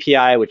the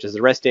API, which is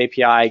the REST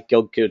API,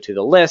 go to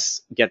the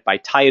lists, get by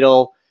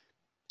title,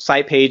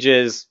 site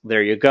pages,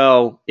 there you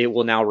go. It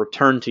will now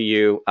return to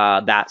you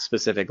that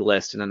specific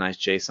list in a nice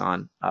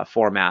JSON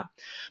format.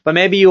 But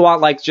maybe you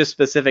want like just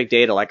specific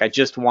data, like I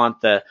just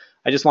want the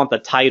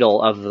title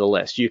of the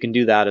list. You can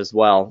do that as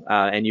well,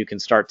 and you can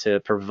start to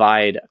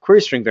provide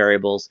query string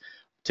variables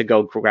to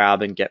go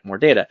grab and get more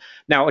data.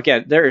 Now,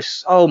 again, there is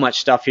so much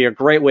stuff here.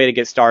 Great way to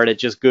get started.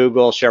 Just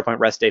Google SharePoint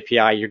REST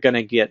API. You're going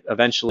to get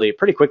eventually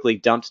pretty quickly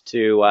dumped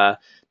to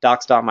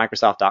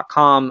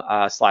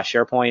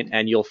docs.microsoft.com/SharePoint,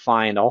 and you'll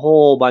find a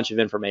whole bunch of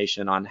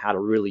information on how to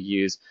really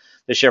use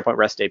the SharePoint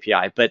REST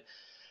API. But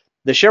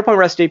the SharePoint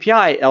REST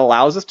API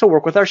allows us to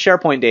work with our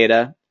SharePoint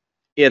data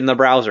in the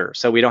browser,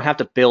 so we don't have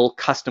to build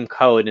custom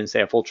code and,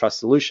 say, a full trust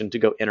solution to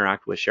go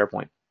interact with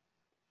SharePoint.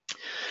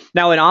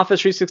 Now in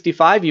Office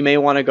 365, you may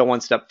want to go one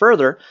step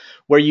further,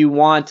 where you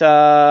want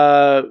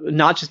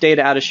not just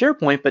data out of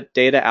SharePoint, but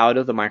data out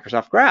of the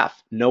Microsoft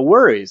Graph. No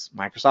worries,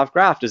 Microsoft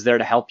Graph is there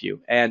to help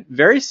you. And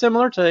very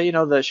similar to the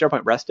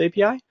SharePoint REST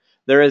API,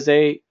 there is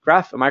a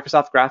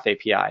Microsoft Graph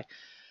API.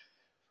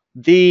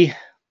 The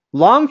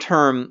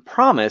long-term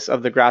promise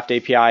of the Graph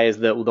API is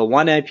the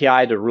one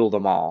API to rule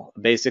them all.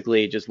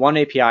 Basically, just one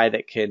API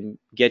that can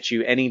get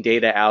you any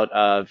data out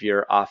of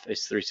your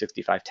Office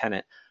 365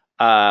 tenant.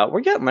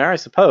 We're getting there, I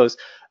suppose.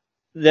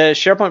 The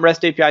SharePoint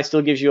REST API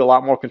still gives you a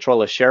lot more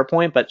control of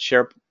SharePoint, but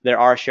there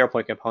are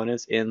SharePoint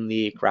components in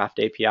the Graph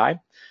API.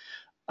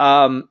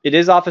 It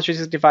is Office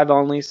 365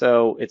 only,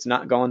 so it's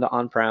not going to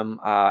on-prem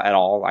at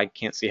all. I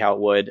can't see how it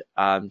would.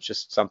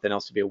 Just something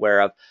else to be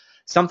aware of.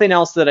 Something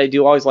else that I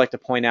do always like to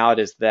point out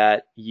is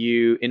that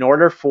in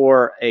order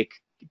for a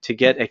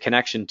get a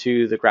connection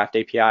to the Graph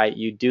API,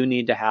 you do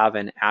need to have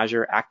an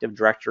Azure Active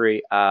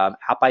Directory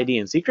app ID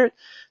and secret.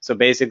 So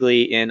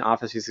basically in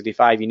Office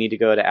 365, you need to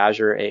go to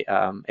Azure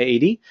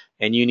AAD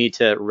and you need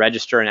to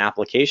register an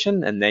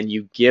application, and then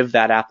you give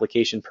that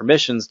application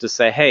permissions to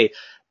say, hey,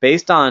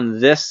 based on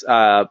this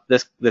app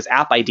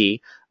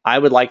ID, I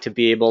would like to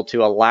be able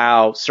to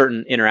allow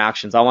certain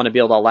interactions. I want to be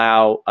able to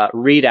allow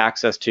read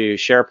access to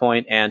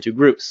SharePoint and to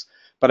groups.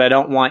 But I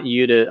don't want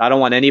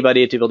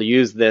anybody to be able to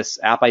use this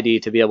app ID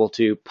to be able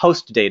to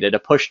post data, to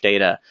push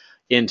data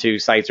into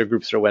sites or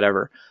groups or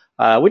whatever,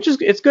 which is,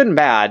 it's good and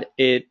bad.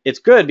 It's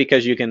good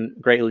because you can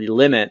greatly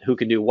limit who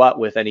can do what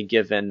with any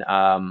given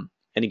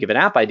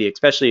app ID,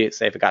 especially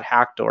say if it got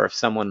hacked or if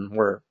someone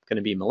were going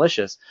to be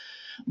malicious.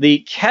 The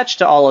catch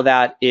to all of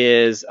that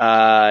is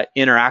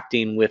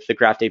interacting with the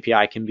Graph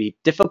API can be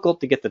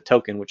difficult to get the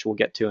token, which we'll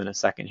get to in a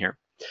second here.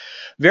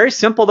 Very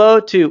simple though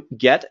to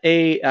get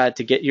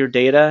your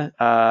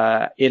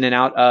data in and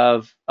out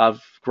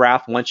of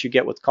Graph once you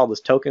get what's called this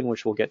token,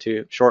 which we'll get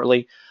to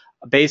shortly.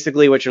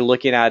 Basically, what you're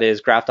looking at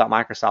is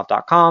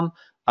graph.microsoft.com,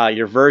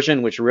 your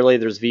version, which really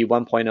there's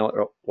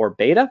v1.0 or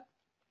beta,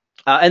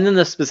 and then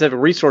the specific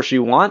resource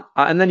you want,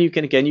 and then you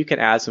can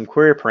add some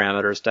query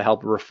parameters to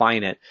help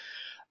refine it.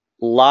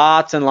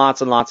 Lots and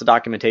lots and lots of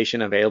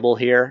documentation available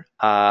here.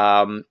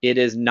 It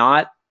is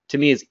not, to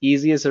me, as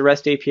easy as the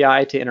REST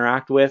API to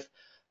interact with.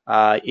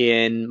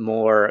 In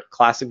more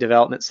classic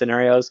development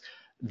scenarios,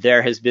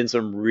 there has been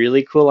some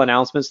really cool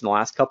announcements in the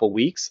last couple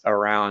weeks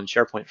around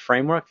SharePoint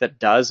Framework that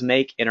does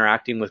make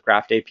interacting with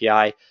Graph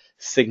API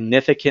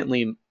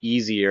significantly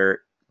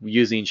easier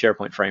using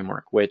SharePoint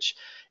Framework, which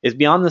is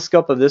beyond the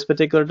scope of this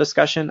particular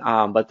discussion,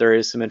 but there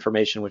is some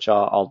information which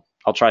I'll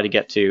try to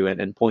get to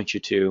and point you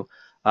to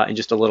in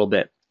just a little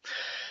bit.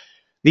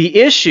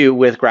 The issue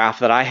with Graph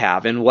that I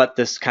have, and what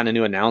this kind of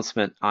new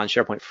announcement on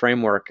SharePoint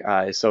Framework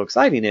is so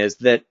exciting, is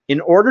that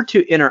in order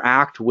to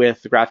interact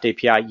with the Graph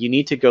API, you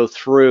need to go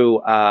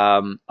through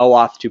OAuth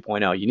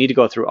 2.0. You need to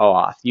go through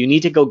OAuth. You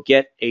need to go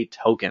get a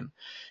token.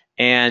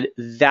 And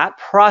that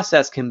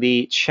process can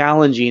be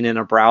challenging in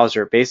a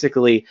browser. It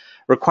basically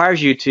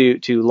requires you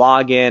to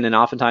log in and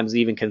oftentimes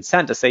even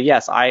consent to say,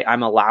 yes,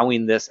 I'm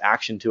allowing this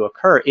action to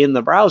occur in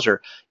the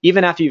browser,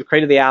 even after you've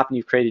created the app and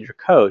you've created your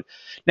code.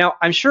 Now,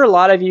 I'm sure a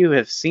lot of you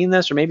have seen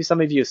this, or maybe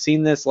some of you have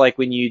seen this, like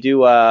when you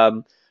do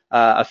a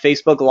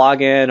Facebook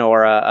login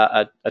or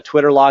a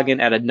Twitter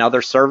login at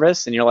another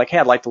service, and you're like, hey,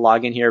 I'd like to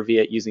log in here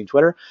via using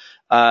Twitter.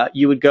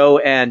 You would go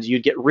and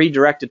you'd get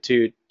redirected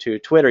to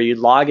Twitter. You'd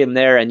log in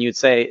there and you'd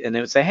say, and it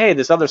would say, hey,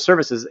 this other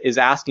service is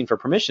asking for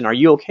permission. Are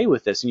you okay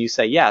with this? And you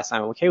say, yes,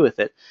 I'm okay with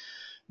it.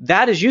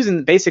 That is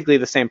using basically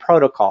the same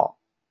protocol.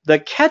 The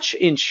catch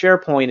in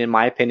SharePoint, in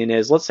my opinion,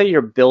 is let's say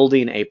you're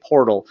building a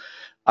portal,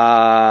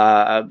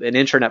 an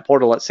intranet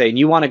portal, let's say, and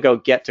you want to go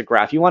get to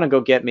Graph. You want to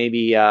go get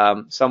maybe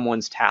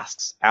someone's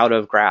tasks out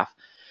of Graph.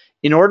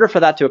 In order for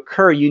that to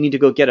occur, you need to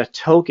go get a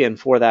token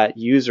for that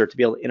user to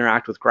be able to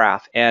interact with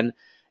Graph. And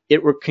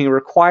it can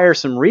require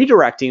some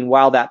redirecting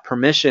while that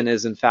permission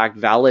is in fact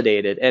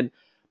validated, and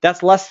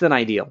that's less than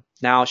ideal.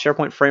 Now,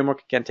 SharePoint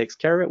Framework again takes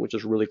care of it, which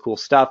is really cool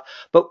stuff.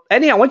 But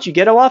anyhow, once you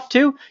get OAuth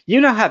 2,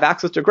 you now have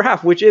access to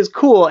Graph, which is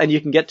cool, and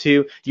you can get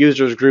to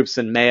users, groups,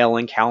 and mail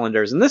and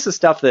calendars. And this is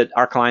stuff that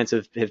our clients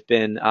have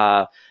been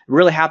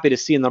really happy to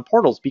see in their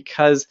portals,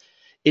 because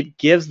it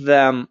gives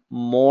them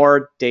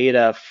more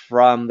data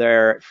from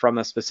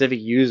a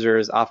specific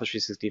user's Office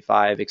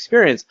 365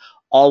 experience,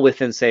 all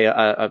within, say,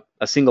 a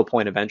single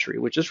point of entry,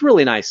 which is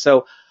really nice.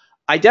 So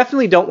I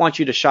definitely don't want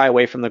you to shy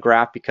away from the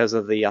Graph because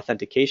of the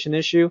authentication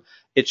issue.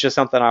 It's just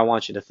something I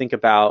want you to think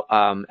about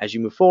as you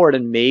move forward,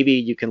 and maybe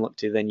you can look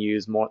to then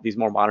use these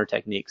more modern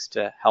techniques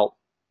to help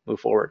move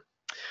forward.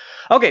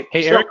 Okay.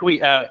 Hey, Eric,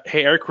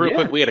 real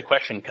quick, we had a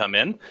question come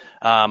in.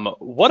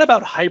 What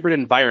about hybrid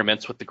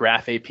environments with the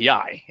Graph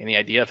API? Any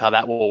idea of how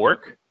that will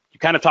work? You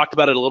kind of talked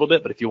about it a little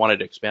bit, but if you wanted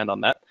to expand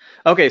on that.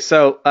 Okay,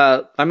 so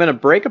I'm going to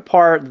break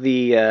apart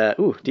the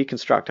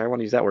deconstruct. I want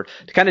to use that word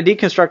to kind of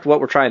deconstruct what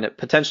we're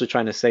potentially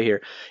trying to say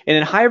here. In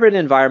a hybrid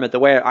environment, the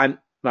way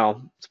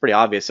it's pretty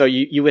obvious. So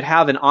you would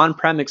have an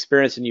on-prem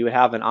experience and you would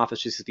have an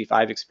Office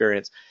 365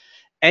 experience.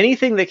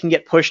 Anything that can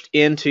get pushed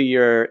into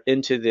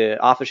the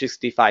Office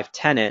 365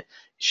 tenant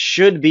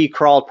should be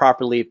crawled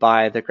properly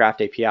by the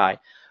Graph API.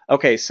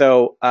 Okay,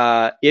 so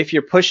if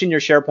you're pushing your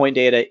SharePoint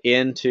data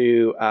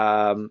into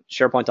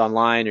SharePoint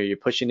Online, or you're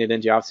pushing it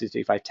into your Office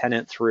 365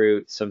 tenant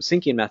through some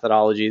syncing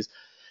methodologies,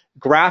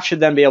 Graph should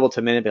then be able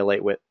to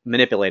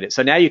manipulate it.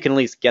 So now you can at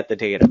least get the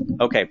data.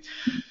 Okay.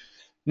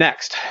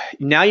 Next,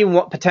 now you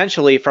want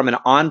potentially from an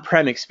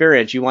on-prem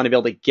experience, you want to be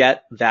able to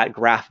get that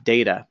Graph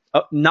data.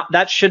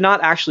 That should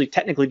not actually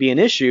technically be an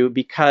issue,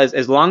 because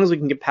as long as we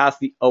can get past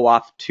the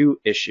OAuth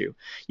 2 issue,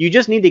 you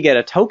just need to get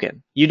a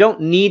token. You don't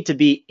need to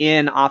be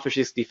in Office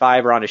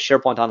 365 or on a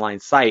SharePoint Online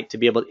site to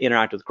be able to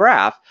interact with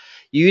Graph.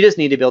 You just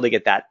need to be able to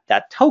get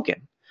that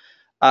token.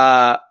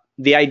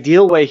 The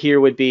ideal way here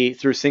would be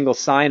through single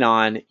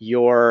sign-on.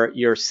 You're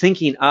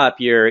syncing up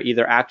your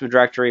either Active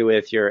Directory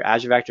with your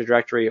Azure Active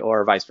Directory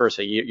or vice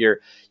versa. You're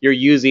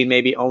using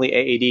maybe only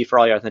AAD for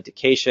all your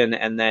authentication,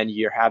 and then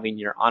you're having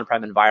your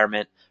on-prem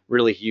environment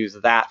really use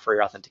that for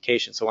your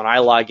authentication. So when I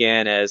log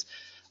in as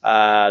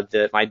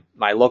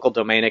my local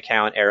domain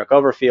account, Eric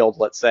Overfield,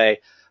 let's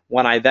say,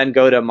 when I then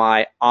go to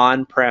my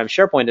on-prem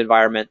SharePoint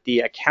environment, the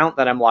account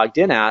that I'm logged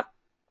in at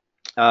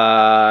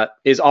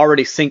is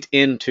already synced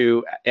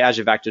into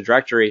Azure Active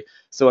Directory.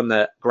 So when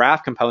the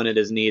graph component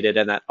is needed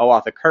and that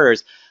OAuth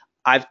occurs,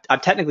 I've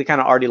technically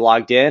kind of already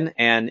logged in,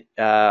 and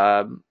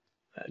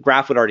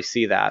graph would already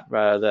see that.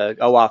 The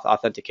OAuth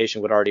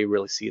authentication would already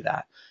really see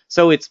that.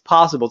 So it's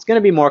possible. It's going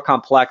to be more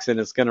complex, and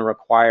it's going to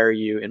require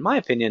you, in my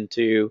opinion,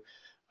 to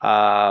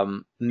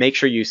make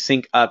sure you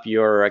sync up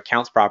your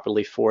accounts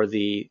properly for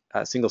the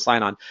single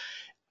sign-on.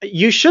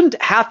 You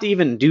shouldn't have to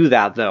even do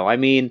that, though. I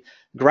mean,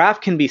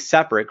 Graph can be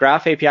separate.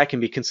 Graph API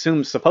can be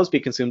supposed to be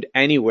consumed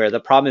anywhere.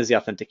 The problem is the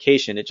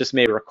authentication. It just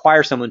may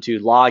require someone to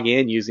log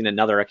in using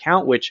another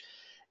account, which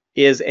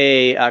is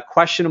a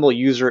questionable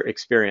user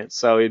experience.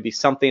 So it'd be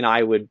something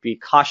I would be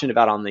cautioned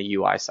about on the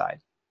UI side.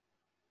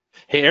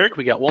 Hey, Eric,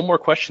 we got one more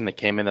question that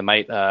came in that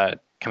might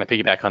kind of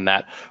piggyback on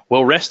that.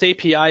 Will REST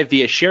API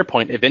via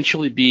SharePoint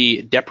eventually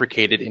be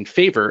deprecated in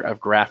favor of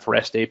Graph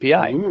REST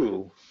API?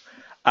 Ooh.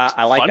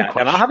 I like that.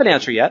 Question. And I don't have an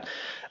answer yet.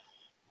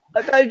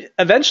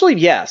 Eventually,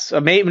 yes.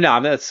 Maybe, no,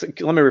 let me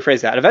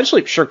rephrase that.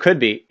 Eventually, sure could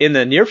be. In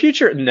the near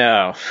future,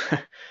 no.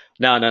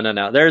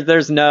 No.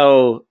 There's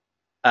no.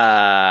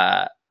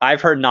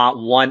 I've heard not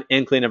one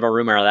inkling of a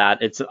rumor of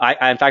that.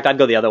 In fact, I'd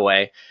go the other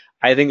way.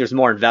 I think there's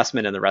more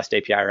investment in the REST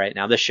API right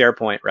now, the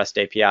SharePoint REST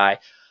API.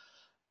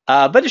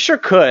 But it sure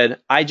could.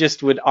 I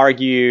just would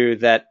argue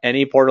that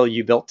any portal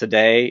you built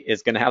today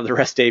is going to have the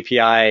REST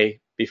API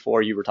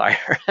before you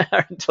retire,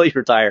 until you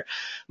retire.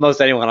 Most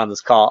anyone on this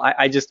call,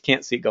 I just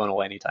can't see it going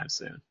away anytime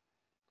soon.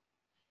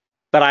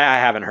 But I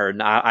haven't heard.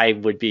 I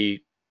would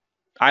be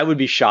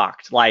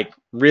shocked, like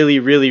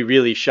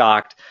really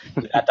shocked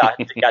that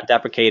it got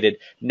deprecated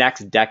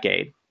next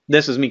decade.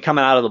 This is me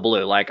coming out of the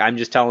blue. Like, I'm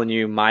just telling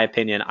you my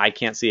opinion. I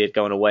can't see it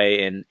going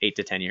away in 8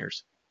 to 10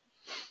 years.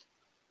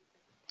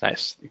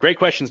 Nice. Great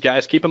questions,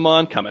 guys. Keep them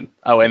on coming.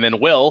 Oh, and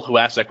then Will, who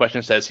asked that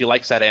question, says he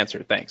likes that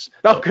answer. Thanks.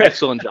 Oh, good.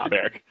 Excellent job,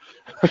 Eric.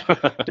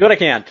 Do what I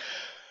can.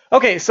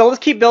 Okay, so let's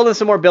keep building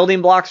some more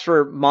building blocks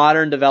for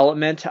modern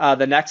development.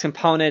 The next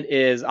component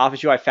is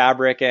Office UI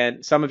Fabric,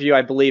 and some of you,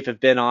 I believe, have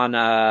been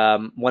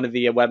on one of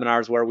the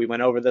webinars where we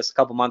went over this a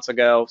couple months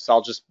ago, so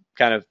I'll just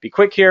kind of be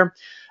quick here.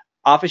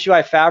 Office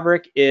UI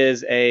Fabric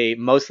is a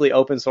mostly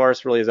open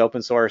source, really is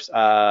open source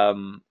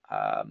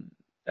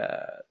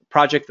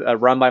project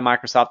run by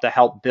Microsoft to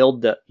help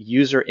build the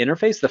user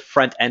interface, the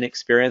front-end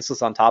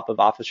experiences on top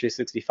of Office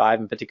 365,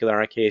 in particular in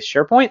our case,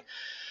 SharePoint.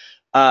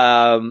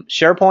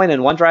 SharePoint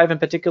and OneDrive in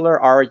particular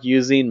are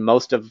using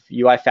most of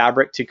UI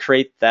Fabric to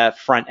create that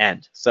front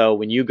end. So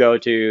when you go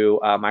to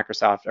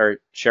Microsoft or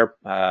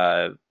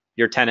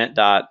your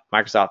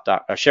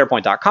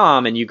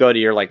tenant.microsoft.sharepoint.com and you go to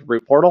your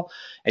root portal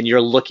and you're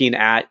looking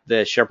at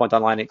the SharePoint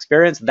Online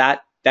experience,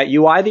 that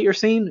UI that you're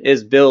seeing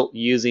is built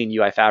using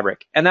UI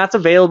Fabric, and that's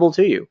available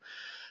to you.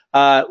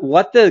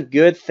 What the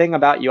good thing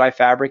about UI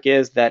Fabric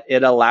is that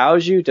it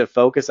allows you to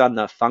focus on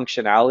the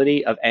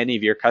functionality of any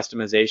of your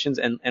customizations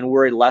and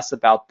worry less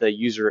about the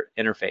user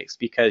interface,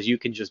 because you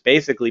can just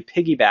basically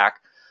piggyback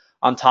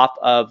on top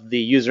of the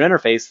user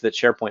interface that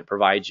SharePoint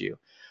provides you.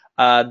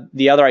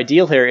 The other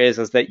ideal here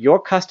is that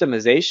your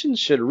customizations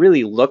should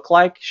really look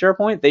like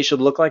SharePoint. They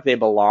should look like they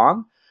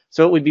belong.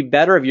 So it would be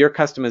better if your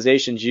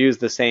customizations use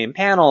the same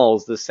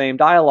panels, the same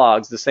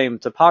dialogues, the same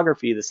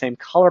typography, the same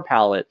color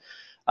palette,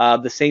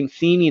 the same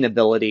theming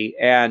ability,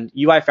 and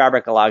UI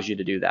Fabric allows you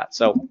to do that.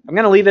 So I'm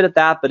going to leave it at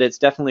that, but it's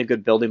definitely a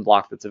good building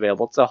block that's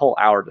available. It's a whole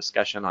hour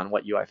discussion on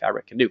what UI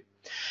Fabric can do.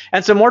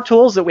 And some more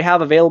tools that we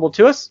have available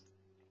to us,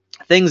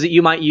 things that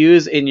you might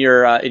use in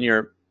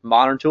your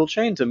modern tool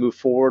chain to move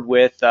forward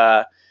with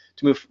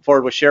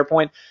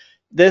SharePoint.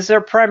 These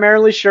are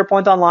primarily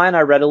SharePoint Online,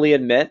 I readily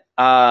admit.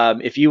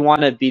 If you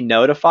want to be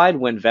notified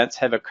when events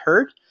have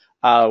occurred,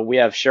 we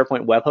have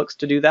SharePoint webhooks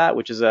to do that,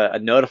 which is a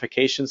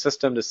notification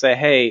system to say,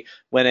 hey,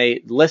 when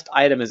a list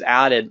item is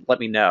added, let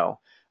me know.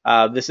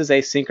 This is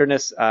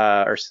asynchronous,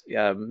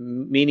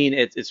 meaning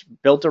it's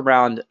built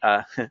around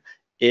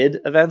id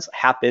events,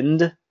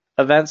 happened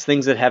events,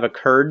 things that have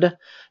occurred,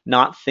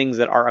 not things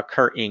that are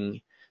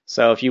occurring.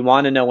 So if you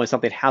want to know when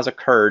something has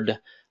occurred,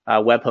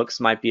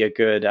 webhooks might be a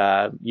good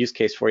use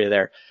case for you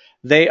there.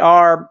 They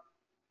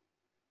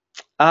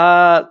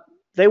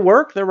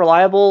work, they're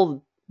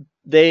reliable.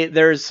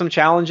 There's some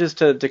challenges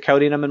to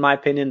coding them, in my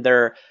opinion.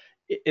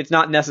 It's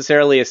not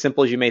necessarily as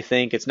simple as you may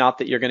think. It's not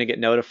that you're going to get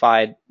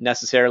notified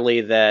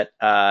necessarily that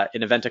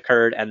an event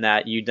occurred and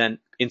that you then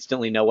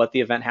instantly know what the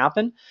event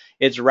happened.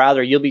 It's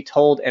rather you'll be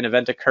told an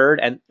event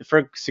occurred, and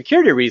for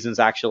security reasons,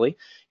 actually,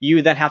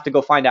 you then have to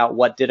go find out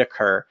what did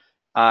occur.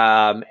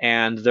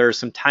 And there's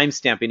some time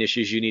stamping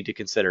issues you need to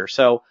consider.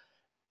 So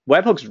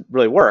webhooks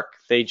really work.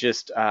 They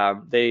just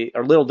they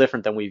are a little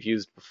different than we've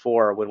used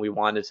before when we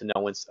wanted to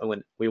know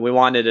when we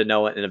wanted to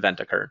know an event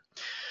occurred.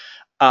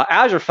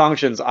 Azure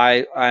Functions,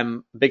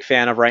 I'm a big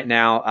fan of right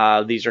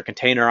now. These are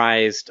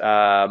containerized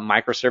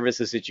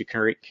microservices that you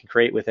can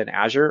create within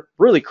Azure.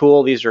 Really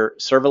cool. These are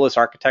serverless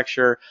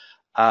architecture.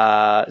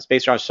 It's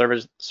based on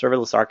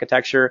serverless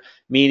architecture,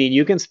 meaning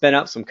you can spin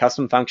up some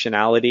custom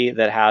functionality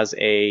that has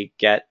a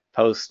get,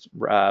 post,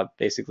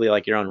 basically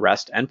like your own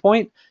REST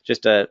endpoint,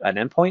 just an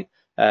endpoint,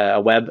 a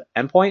web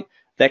endpoint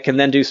that can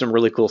then do some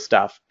really cool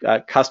stuff.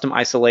 Custom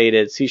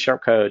isolated C#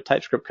 code,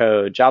 TypeScript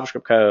code,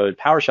 JavaScript code,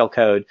 PowerShell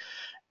code.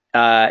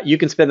 You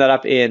can spin that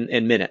up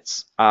in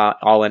minutes,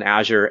 all in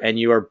Azure, and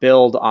you are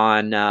billed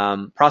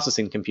on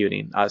processing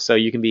computing. So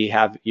you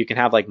can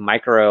have like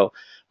micro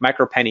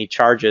penny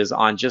charges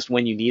on just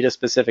when you need a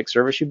specific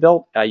service you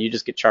built. You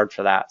just get charged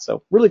for that.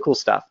 So really cool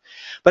stuff.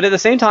 But at the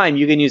same time,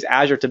 you can use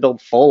Azure to build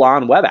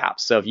full-on web apps.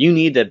 So if you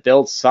need to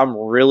build some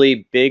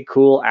really big,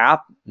 cool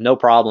app, no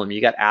problem.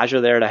 You got Azure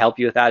there to help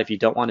you with that if you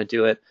don't want to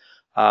do it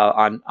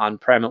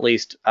on-prem at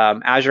least.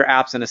 Azure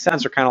apps, in a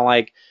sense, are kind of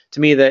like, to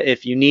me, that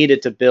if you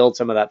needed to build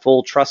some of that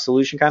full trust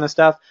solution kind of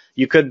stuff,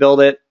 you could build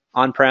it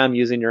on-prem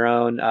using your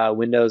own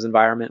Windows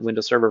environment,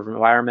 Windows Server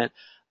environment,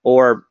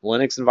 or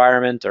Linux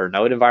environment, or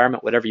Node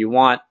environment, whatever you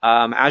want.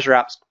 Azure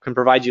apps can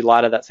provide you a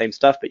lot of that same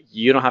stuff, but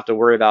you don't have to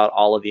worry about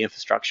all of the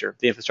infrastructure.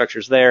 The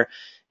infrastructure's there.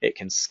 It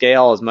can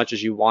scale as much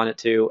as you want it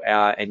to,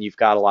 and you've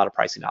got a lot of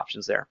pricing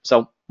options there.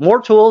 So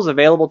more tools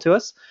available to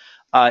us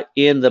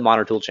in the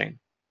modern tool chain.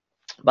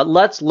 But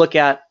let's look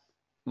at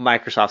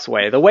Microsoft's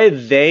way, the way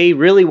they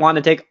really want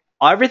to take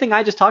everything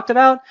I just talked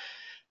about,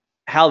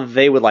 how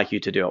they would like you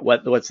to do it,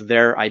 what's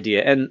their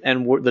idea. And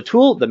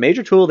the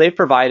major tool they've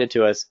provided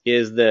to us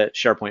is the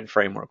SharePoint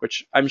Framework,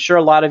 which I'm sure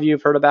a lot of you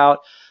have heard about.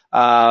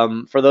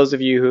 For those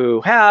of you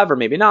who have, or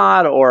maybe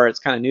not, or it's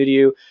kind of new to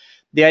you,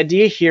 the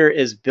idea here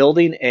is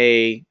building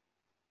a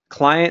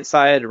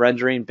client-side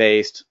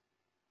rendering-based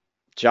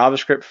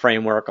JavaScript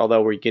framework,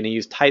 although we're going to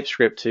use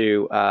TypeScript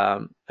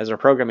as our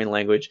programming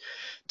language,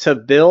 to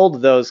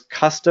build those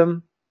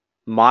custom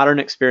modern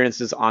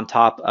experiences on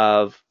top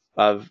of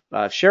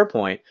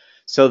SharePoint,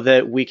 so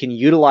that we can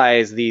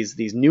utilize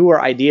these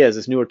newer ideas,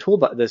 this newer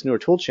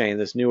tool chain,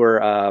 this newer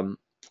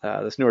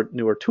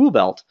tool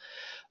belt,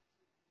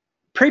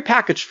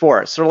 pre-packaged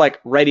for us, sort of like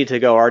ready to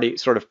go, already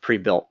sort of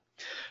pre-built.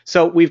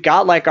 So we've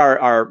got like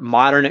our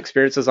modern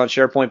experiences on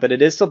SharePoint, but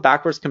it is still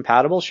backwards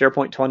compatible.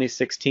 SharePoint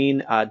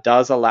 2016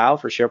 does allow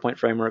for SharePoint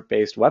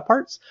framework-based web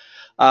parts.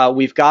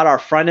 We've got our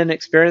front-end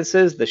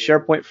experiences. The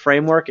SharePoint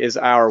framework is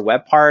our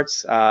web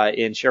parts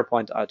in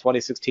SharePoint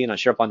 2016 on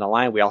SharePoint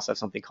Online. We also have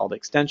something called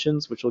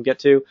extensions, which we'll get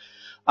to.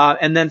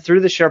 And then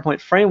through the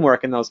SharePoint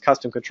framework and those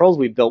custom controls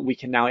we built, we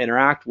can now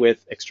interact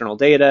with external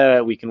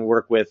data. We can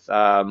work with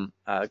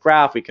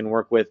Graph. We can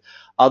work with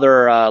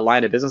other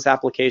line of business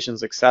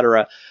applications,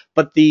 etc.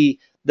 But the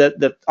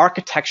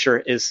architecture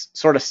is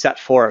sort of set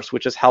for us,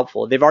 which is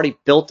helpful. They've already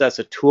built us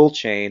a tool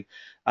chain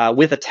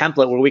with a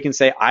template where we can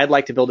say, I'd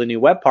like to build a new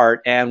web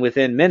part, and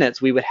within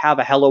minutes we would have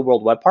a Hello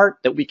World web part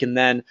that we can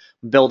then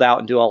build out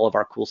and do all of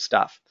our cool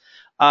stuff.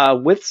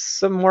 With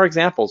some more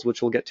examples,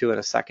 which we'll get to in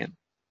a second.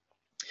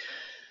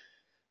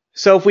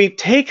 So if we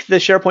take the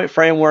SharePoint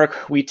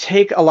framework, we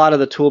take a lot of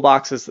the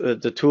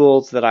toolboxes, the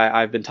tools that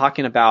I've been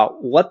talking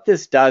about. What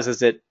this does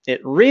is it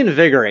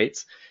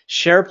reinvigorates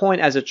SharePoint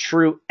as a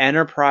true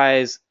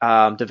enterprise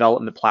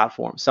development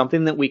platform,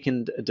 something that we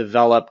can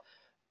develop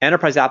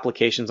enterprise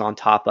applications on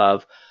top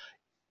of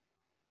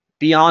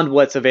beyond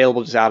what's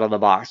available just out of the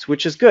box,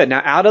 which is good.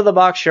 Now, out of the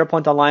box,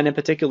 SharePoint Online in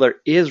particular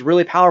is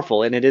really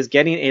powerful, and it is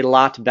getting a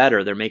lot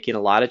better. They're making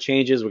a lot of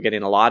changes. We're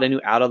getting a lot of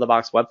new out of the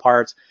box web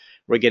parts.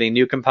 We're getting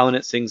new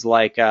components, things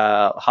like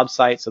hub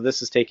site. So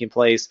this is taking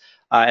place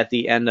at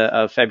the end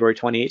of February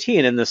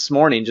 2018. And this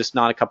morning, just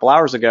not a couple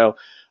hours ago,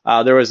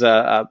 there was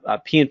a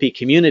PnP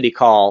community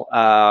call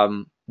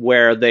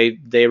where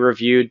they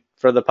reviewed,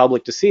 for the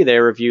public to see, they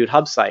reviewed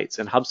hub sites.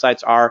 And hub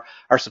sites are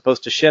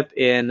supposed to ship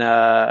in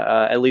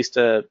at least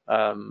a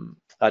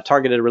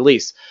targeted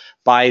release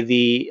by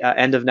the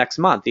end of next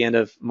month, the end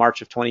of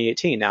March of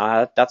 2018.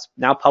 Now, that's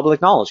now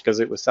public knowledge because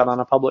it was said on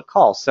a public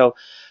call. So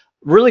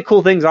really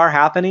cool things are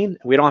happening.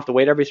 We don't have to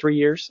wait every 3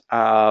 years,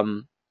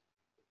 but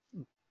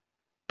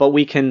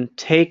we can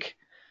take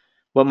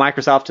what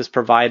Microsoft has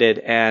provided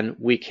and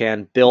we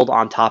can build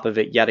on top of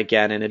it yet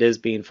again, and it is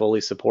being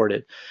fully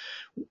supported.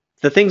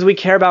 The things we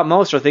care about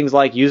most are things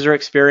like user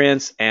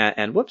experience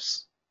and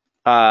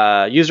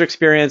user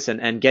experience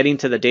and getting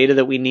to the data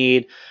that we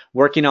need,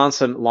 working on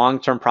some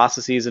long-term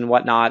processes and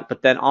whatnot,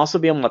 but then also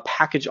being able to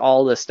package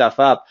all this stuff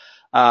up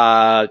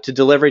to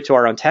delivery to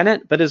our own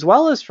tenant, but as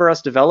well as for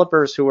us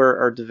developers who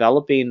are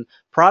developing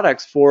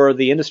products for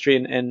the industry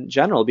in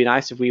general. It'd be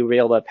nice if we were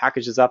able to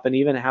package this up and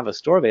even have a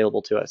store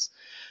available to us.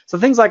 So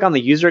things like on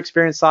the user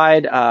experience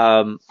side,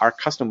 our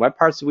custom web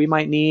parts that we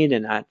might need,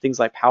 and things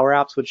like Power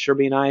Apps would sure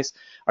be nice.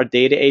 Our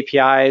data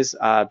APIs,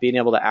 being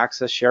able to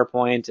access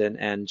SharePoint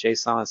and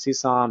JSON,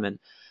 CSOM, and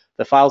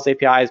the files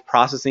APIs,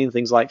 processing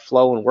things like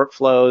flow and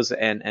workflows,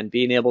 and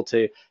being able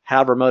to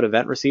have remote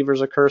event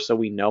receivers occur so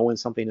we know when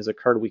something has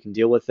occurred, we can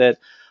deal with it.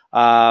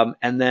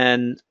 And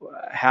then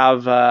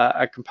have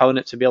a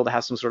component to be able to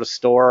have some sort of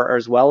store,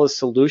 as well as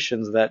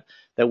solutions that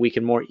we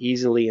can more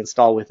easily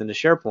install within the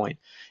SharePoint.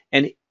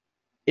 And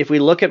if we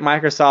look at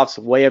Microsoft's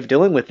way of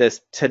dealing with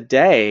this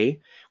today,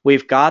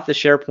 we've got the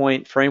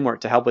SharePoint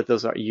framework to help with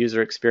those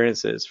user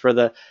experiences. For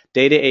the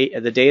data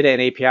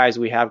and APIs,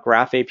 we have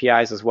Graph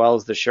APIs as well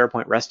as the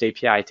SharePoint REST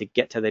API to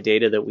get to the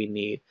data that we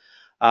need.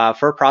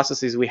 For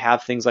processes, we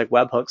have things like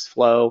webhooks,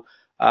 Flow,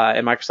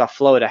 and Microsoft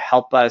Flow to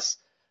help us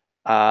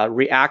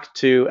react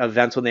to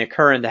events when they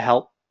occur and to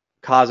help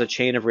cause a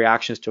chain of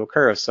reactions to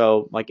occur.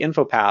 So like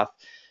InfoPath,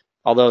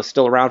 although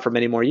still around for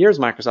many more years,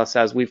 Microsoft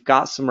says we've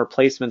got some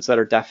replacements that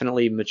are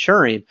definitely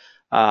maturing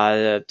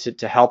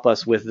to help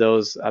us with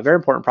those very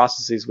important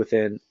processes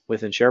within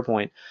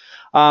SharePoint.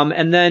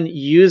 And then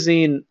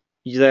using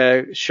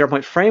the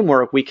SharePoint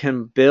framework, we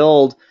can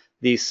build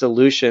these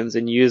solutions,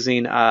 and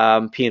using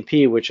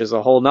P&P, which is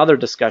a whole nother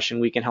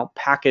discussion, we can help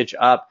package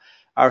up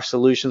our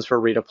solutions for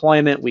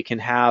redeployment. We can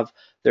have,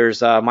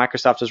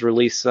 Microsoft has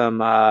released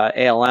some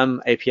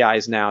ALM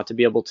APIs now to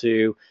be able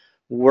to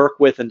work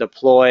with and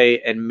deploy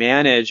and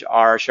manage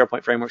our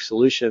SharePoint framework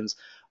solutions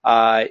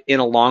in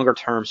a longer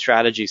term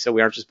strategy. So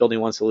we aren't just building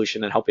one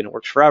solution and hoping it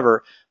works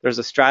forever. There's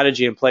a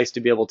strategy in place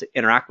to be able to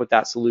interact with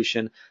that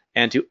solution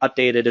and to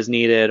update it as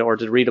needed, or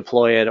to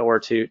redeploy it, or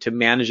to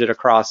manage it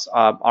across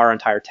our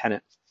entire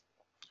tenant.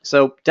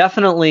 So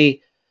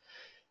definitely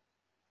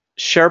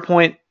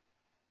SharePoint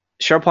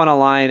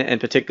Online in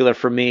particular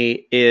for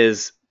me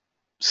is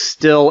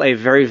still a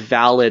very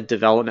valid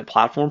development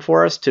platform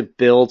for us to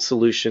build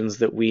solutions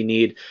that we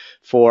need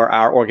for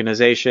our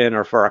organization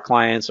or for our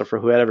clients or for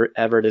whoever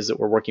it is that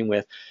we're working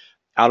with.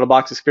 Out of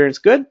box experience,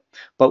 good,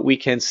 but we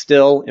can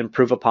still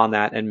improve upon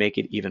that and make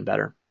it even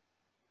better,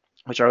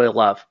 which I really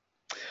love.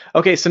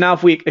 Okay, so now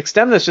if we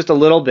extend this just a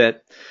little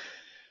bit,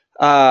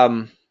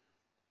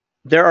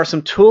 there are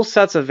some tool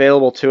sets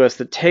available to us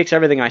that takes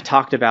everything I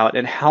talked about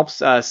and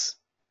helps us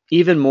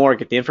even more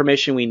get the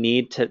information we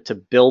need to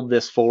build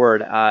this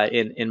forward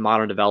in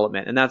modern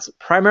development. And that's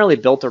primarily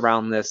built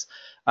around this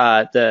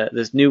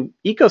this new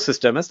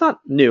ecosystem. It's not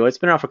new, it's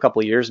been around for a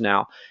couple of years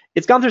now.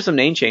 It's gone through some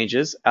name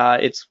changes.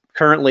 It's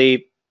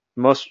currently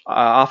most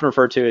often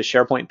referred to as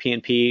SharePoint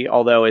P&P,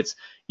 although it's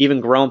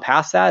even grown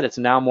past that. It's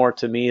now more,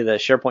 to me, the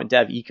SharePoint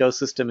dev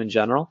ecosystem in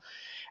general.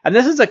 And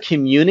this is a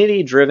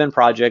community-driven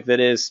project that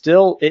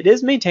it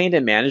is maintained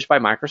and managed by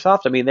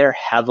Microsoft. I mean, they're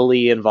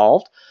heavily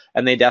involved,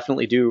 and they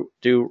definitely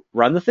do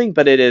run the thing,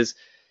 but it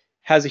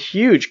has a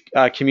huge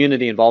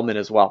community involvement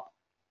as well.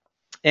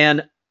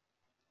 And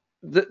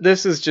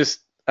this is just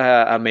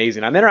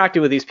amazing. I'm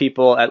interacting with these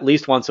people at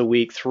least once a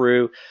week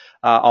through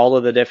all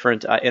of the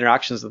different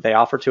interactions that they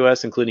offer to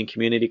us, including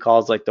community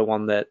calls like the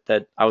one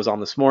that I was on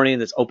this morning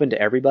that's open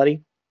to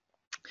everybody.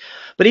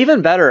 But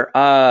even better,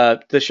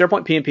 the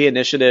SharePoint P&P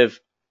initiative,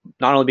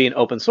 not only being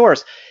open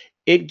source,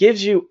 it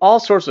gives you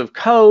all sorts of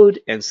code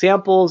and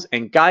samples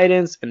and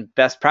guidance and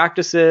best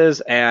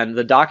practices, and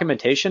the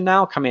documentation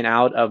now coming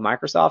out of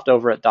Microsoft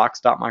over at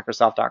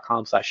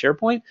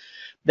docs.microsoft.com/SharePoint.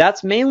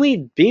 That's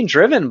mainly being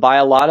driven by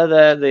a lot of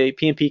the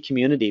P&P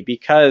community,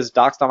 because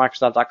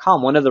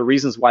docs.microsoft.com, one of the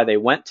reasons why they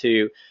went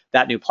to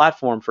that new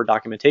platform for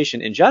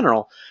documentation in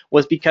general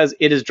was because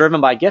it is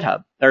driven by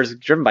GitHub, or is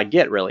driven by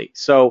Git, really.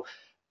 So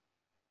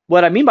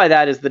what I mean by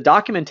that is the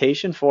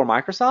documentation for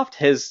Microsoft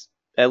has,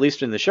 at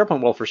least in the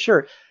SharePoint world for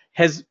sure,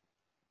 has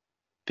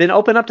been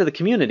open up to the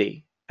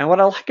community. And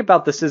what I like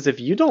about this is if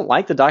you don't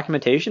like the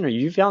documentation or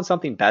you found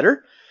something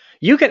better,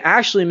 you can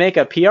actually make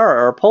a PR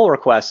or a pull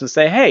request and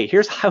say, hey,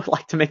 here's how I would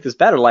like to make this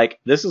better. Like,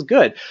 this is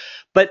good.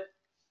 But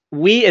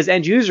we as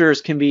end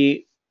users can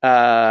be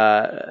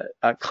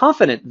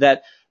confident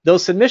that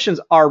those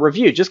submissions are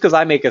reviewed. Just because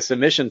I make a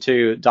submission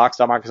to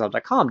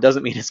docs.microsoft.com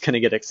doesn't mean it's going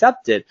to get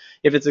accepted.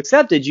 If it's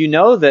accepted, you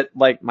know that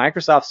like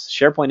Microsoft's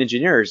SharePoint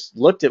engineers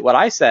looked at what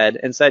I said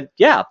and said,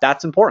 yeah,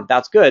 that's important,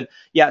 that's good.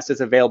 Yes,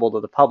 it's available to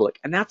the public.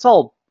 And that's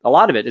all, a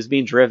lot of it is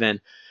being driven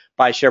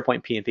by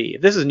SharePoint P&P.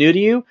 If this is new to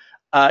you,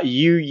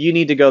 you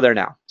need to go there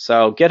now.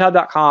 So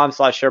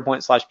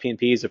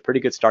github.com/SharePoint/P&P is a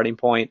pretty good starting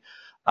point,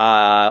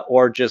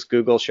 or just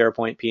Google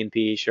SharePoint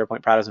P&P,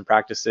 SharePoint Products and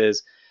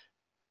Practices.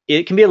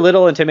 It can be a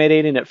little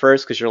intimidating at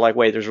first because you're like,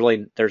 wait,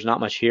 there's not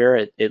much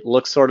here. It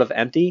looks sort of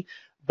empty.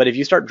 But if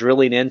you start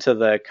drilling into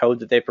the code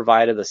that they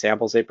provided, the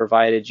samples they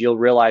provided, you'll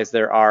realize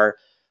there are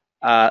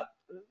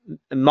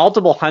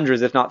multiple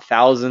hundreds, if not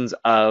thousands,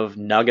 of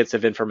nuggets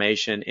of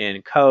information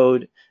in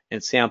code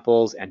and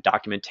samples and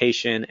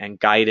documentation and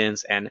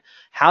guidance and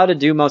how to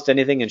do most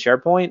anything in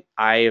SharePoint.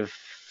 I've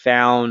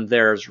found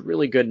there's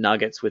really good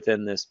nuggets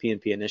within this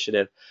P&P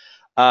initiative.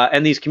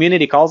 And these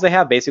community calls they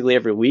have basically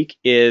every week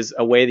is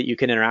a way that you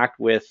can interact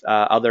with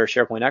other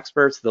SharePoint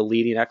experts, the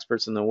leading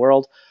experts in the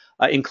world,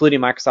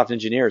 including Microsoft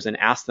engineers, and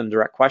ask them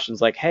direct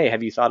questions like, hey,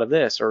 have you thought of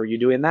this? Or are you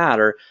doing that?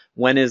 Or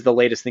when is the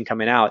latest thing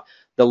coming out?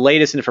 The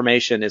latest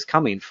information is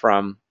coming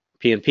from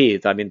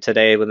P&P. I mean,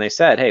 today when they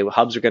said, hey,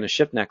 hubs are going to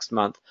ship next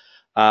month,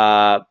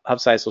 Hub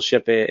sites will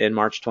ship it in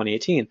March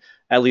 2018,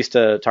 at least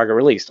to target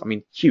release. I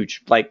mean,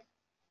 huge. Like,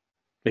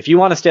 if you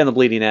want to stay on the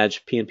bleeding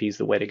edge, PnP is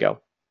the way to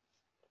go.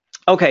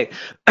 Okay,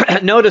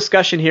 no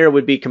discussion here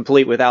would be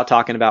complete without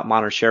talking about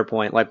modern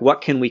SharePoint. Like,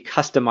 what can we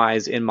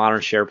customize in modern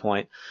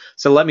SharePoint?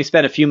 So let me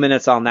spend a few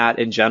minutes on that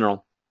in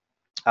general.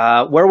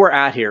 Where we're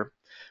at here.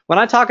 When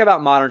I talk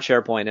about modern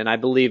SharePoint, and I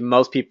believe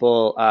most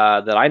people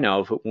that I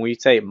know, when we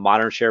say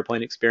modern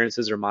SharePoint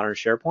experiences or modern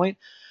SharePoint,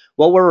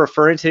 what we're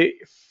referring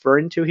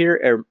to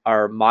here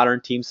are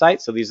modern team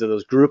sites. So these are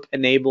those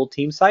group-enabled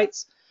team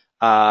sites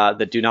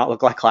that do not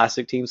look like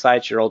classic team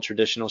sites, your old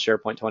traditional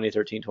SharePoint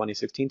 2013,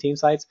 2016 team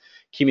sites,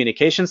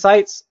 communication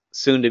sites,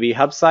 soon to be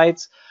hub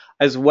sites,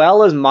 as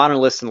well as modern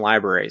lists and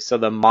libraries. So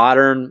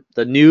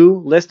the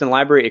new list and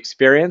library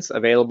experience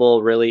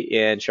available really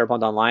in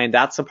SharePoint Online,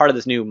 that's a part of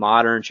this new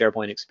modern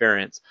SharePoint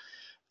experience.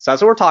 So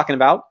that's what we're talking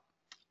about.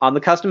 On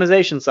the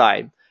customization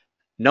side,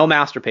 no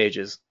master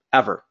pages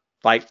ever.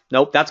 Like,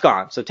 nope, that's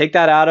gone. So take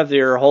that out of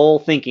your whole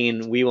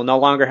thinking. We will no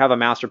longer have a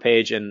master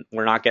page, and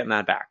we're not getting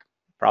that back.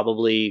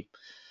 Probably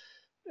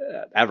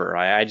ever.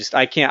 I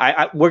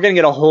can't. We're going to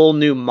get a whole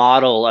new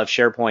model of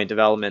SharePoint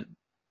development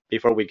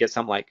before we get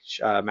something like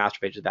master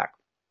pages back.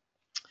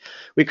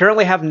 We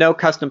currently have no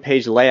custom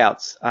page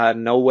layouts,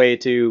 no way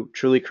to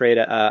truly create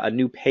a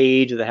new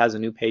page that has a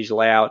new page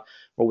layout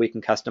where we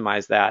can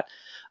customize that.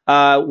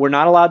 We're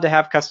not allowed to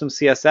have custom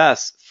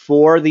CSS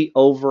for the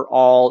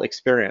overall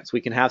experience.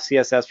 We can have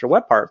CSS for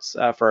web parts,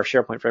 for our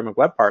SharePoint Framework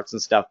web parts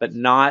and stuff, but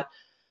not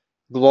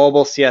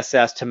global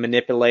CSS to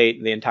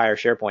manipulate the entire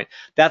SharePoint.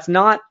 That's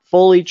not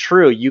fully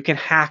true. You can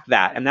hack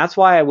that. And that's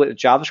why with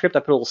JavaScript, I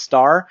put a little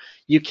star.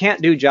 You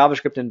can't do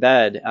JavaScript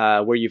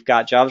embed where you've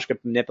got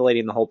JavaScript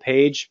manipulating the whole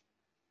page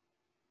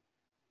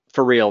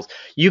for reals.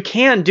 You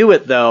can do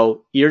it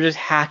though, you're just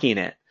hacking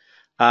it.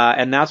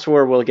 And that's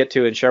where we'll get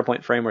to in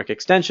SharePoint Framework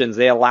extensions.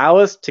 They allow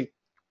us to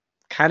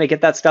kind of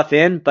get that stuff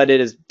in, but it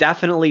is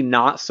definitely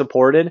not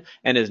supported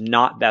and is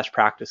not best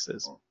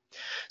practices.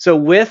 So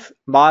with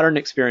modern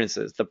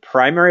experiences, the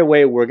primary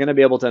way we're going to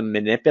be able to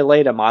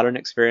manipulate a modern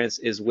experience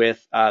is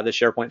with the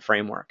SharePoint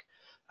Framework.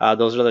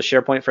 Those are the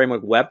SharePoint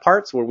Framework web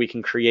parts where we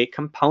can create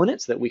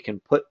components that we can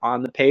put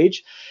on the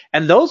page.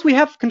 And those we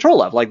have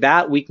control of. Like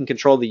that, we can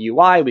control the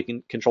UI, we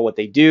can control what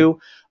they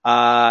do,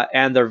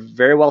 and they're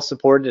very well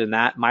supported in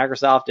that.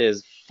 Microsoft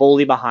is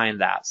fully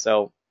behind that.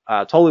 So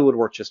totally would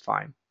work just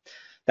fine.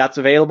 That's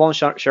available in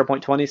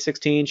SharePoint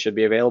 2016, should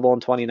be available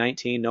in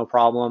 2019, no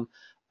problem.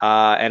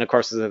 And of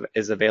course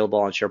is available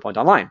on SharePoint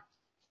Online.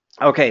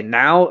 Okay,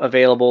 now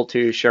available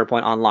to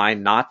SharePoint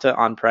Online, not to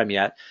on-prem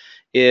yet,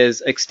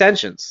 is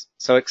extensions.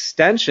 So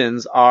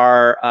extensions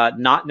are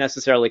not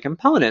necessarily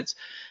components.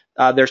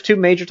 There's two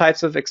major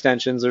types of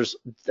extensions.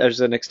 There's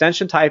an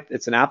extension type,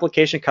 it's an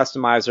application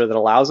customizer that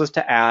allows us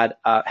to add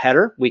a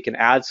header. We can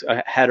add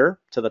a header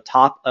to the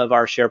top of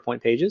our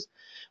SharePoint pages.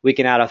 We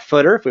can add a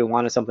footer if we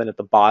wanted something at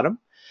the bottom.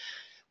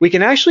 We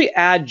can actually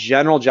add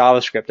general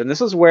JavaScript, and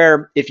this is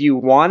where if you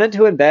wanted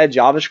to embed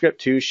JavaScript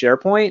to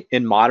SharePoint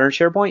in modern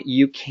SharePoint,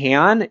 you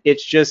can.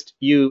 It's just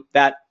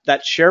that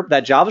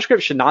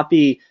JavaScript should not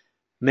be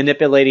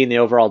manipulating the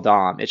overall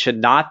DOM. It should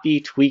not be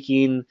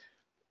tweaking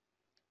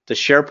the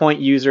SharePoint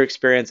user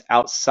experience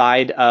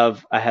outside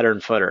of a header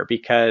and footer,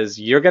 because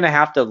you're going to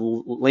have to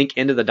link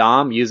into the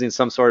DOM using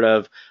some sort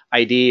of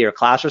ID or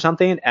class or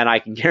something, and I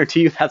can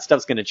guarantee you that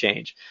stuff's going to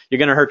change. You're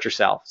going to hurt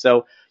yourself.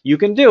 So you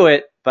can do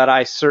it, but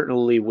I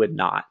certainly would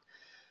not.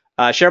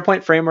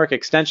 SharePoint Framework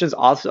extensions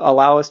also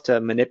allow us to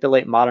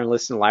manipulate modern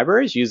lists and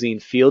libraries using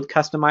field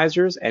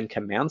customizers and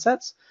command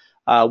sets,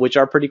 which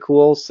are pretty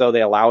cool. So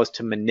they allow us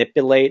to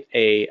manipulate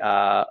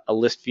a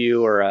list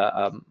view or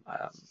a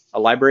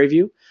library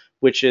view,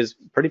 which is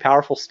pretty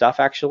powerful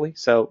stuff actually.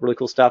 So really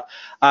cool stuff.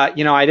 I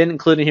didn't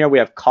include in here, we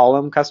have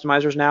column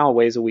customizers now,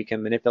 ways that we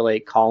can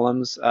manipulate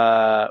columns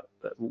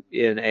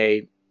in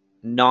a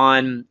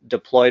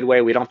non-deployed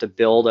way. We don't have to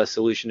build a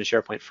solution to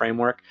SharePoint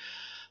Framework,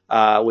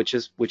 which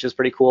is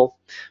pretty cool.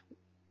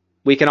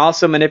 We can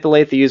also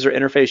manipulate the user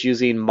interface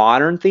using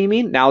modern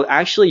theming. Now,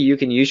 actually, you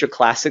can use your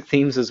classic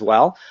themes as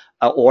well,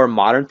 or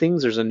modern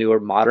themes. There's a newer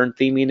modern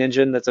theming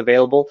engine that's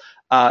available.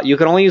 You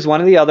can only use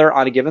one or the other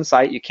on a given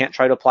site. You can't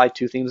try to apply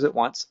two themes at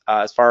once.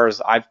 As far as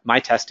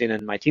my testing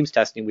and my team's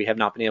testing, we have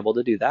not been able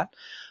to do that.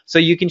 So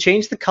you can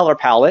change the color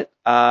palette,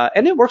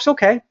 and it works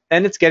okay,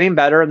 and it's getting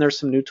better, and there's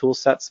some new tool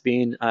sets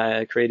being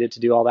created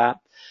to do all that.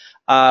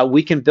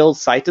 We can build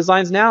site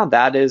designs now.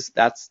 That's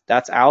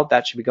out.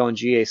 That should be going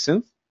GA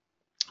soon.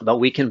 But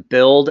we can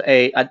build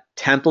a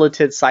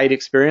templated site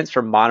experience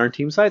for modern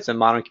team sites and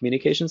modern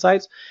communication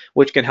sites,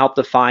 which can help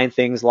define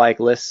things like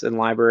lists and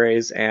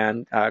libraries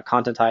and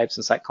content types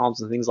and site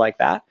columns and things like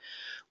that.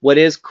 What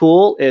is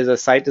cool is a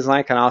site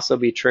design can also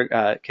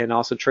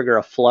trigger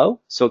a flow,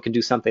 so it can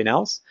do something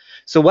else.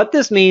 So what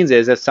this means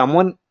is if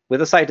someone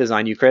with a site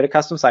design, you create a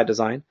custom site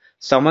design,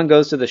 someone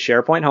goes to the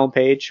SharePoint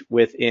homepage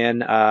within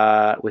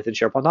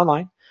SharePoint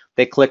Online,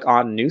 they click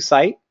on new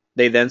site,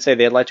 they then say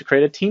they'd like to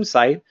create a team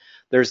site.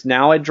 There's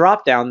now a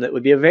drop down that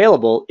would be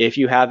available if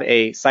you have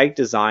a site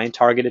design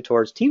targeted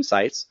towards team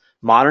sites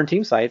modern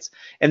team sites,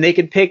 and they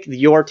can pick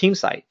your team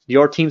site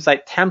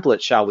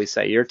template, shall we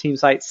say, your team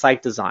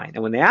site design.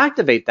 And when they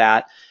activate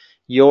that,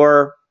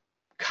 your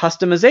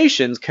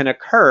customizations can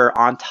occur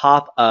on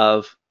top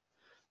of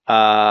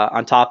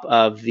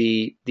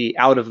the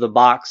out of the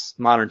box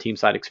modern team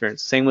site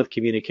experience. Same with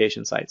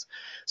communication sites.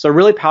 So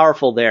really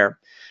powerful there.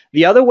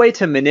 The other way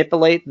to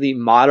manipulate the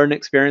modern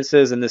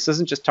experiences, and this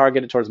isn't just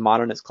targeted towards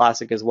modern, it's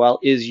classic as well,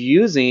 is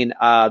using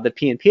the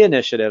PnP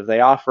initiative.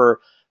 They offer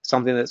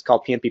something that's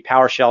called PnP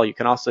PowerShell. You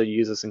can also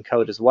use this in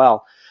code as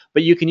well.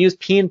 But you can use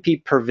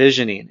PnP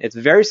provisioning. It's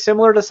very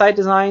similar to site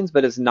designs,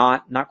 but it's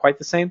not quite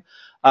the same,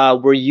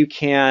 where you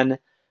can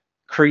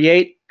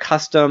create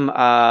custom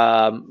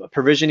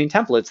provisioning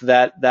templates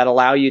that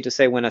allow you to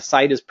say, when a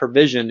site is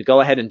provisioned,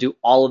 go ahead and do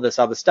all of this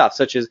other stuff,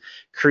 such as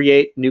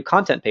create new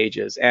content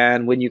pages.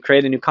 And when you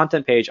create a new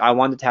content page, I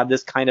wanted to have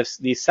this kind of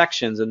these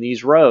sections and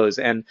these rows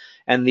and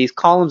these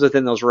columns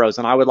within those rows,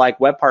 and I would like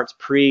web parts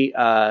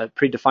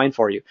predefined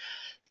for you.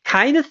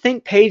 Kind of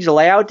think page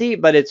layout-y,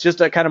 but it's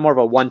just a kind of more of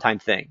a one-time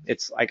thing.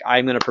 It's like,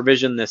 I'm going to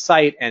provision this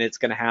site and it's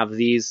going to have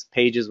these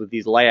pages with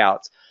these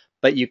layouts.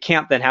 But you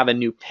can't then have a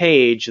new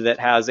page that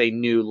has a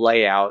new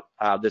layout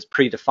that's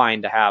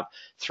predefined to have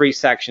 3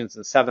 sections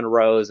and 7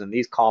 rows and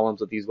these columns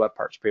with these web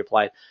parts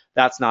pre-applied.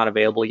 That's not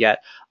available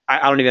yet.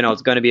 I don't even know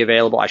it's going to be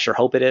available. I sure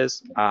hope it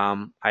is.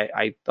 But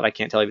I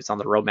can't tell you if it's on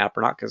the roadmap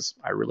or not, because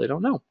I really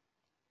don't know.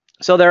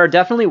 So there are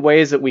definitely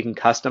ways that we can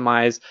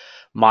customize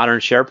modern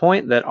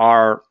SharePoint that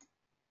are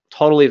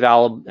totally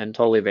valid and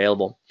totally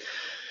available.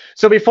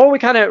 So before we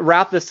kind of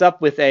wrap this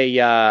up with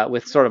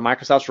with sort of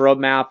Microsoft's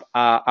roadmap,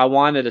 I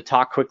wanted to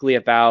talk quickly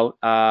about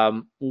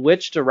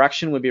which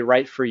direction would be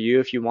right for you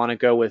if you want to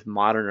go with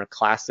modern or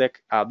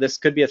classic. This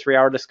could be a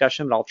 3-hour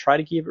discussion, but I'll try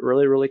to keep it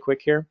really, really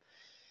quick here.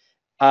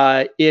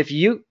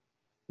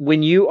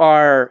 When you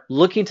are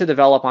looking to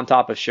develop on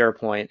top of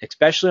SharePoint,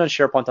 especially on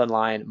SharePoint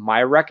Online,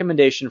 my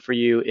recommendation for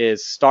you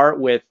is start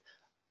with,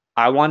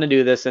 I want to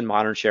do this in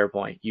modern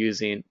SharePoint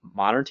using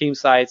modern team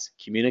sites,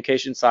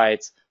 communication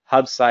sites,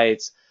 hub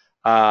sites,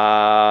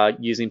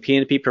 using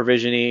PnP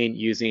provisioning,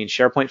 using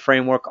SharePoint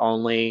Framework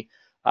only,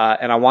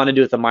 and I want to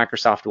do it the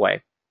Microsoft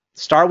way.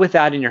 Start with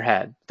that in your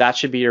head. That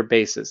should be your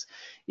basis.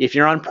 If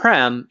you're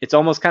on-prem, it's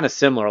almost kind of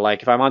similar.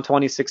 Like if I'm on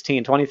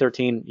 2016,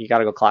 2013, you got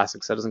to go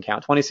classic, so it doesn't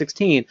count.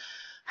 2016,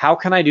 how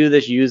can I do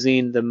this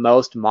using the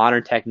most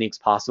modern techniques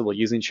possible,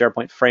 using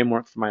SharePoint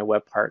Framework for my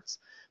web parts?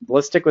 But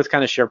let's stick with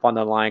kind of SharePoint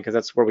Online because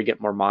that's where we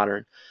get more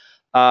modern.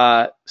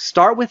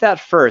 Start with that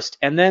first,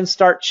 and then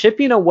start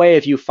chipping away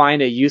if you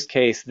find a use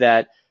case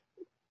that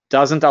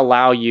doesn't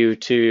allow you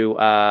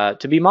to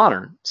be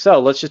modern. So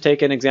let's just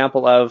take an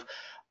example of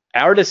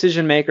our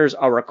decision makers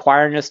are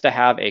requiring us to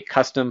have a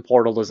custom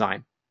portal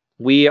design.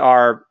 We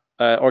are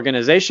an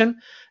organization,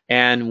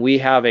 and we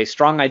have a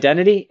strong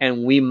identity,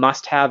 and we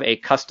must have a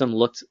custom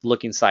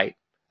looking site.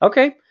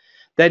 Okay,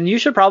 then you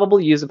should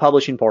probably use a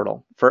publishing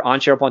portal on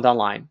SharePoint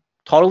Online.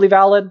 Totally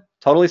valid,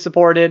 totally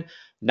supported,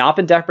 not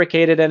been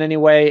deprecated in any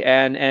way,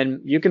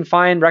 and you can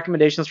find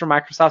recommendations from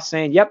Microsoft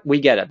saying, yep, we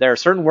get it. There are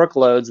certain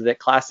workloads that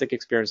classic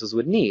experiences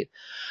would need.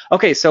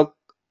 Okay, so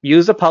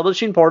use a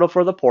publishing portal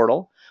for the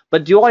portal,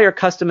 but do all your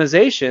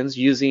customizations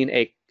using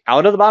a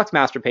out-of-the-box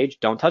master page.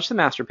 Don't touch the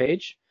master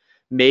page.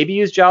 Maybe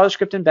use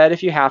JavaScript embed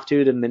if you have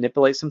to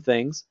manipulate some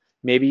things.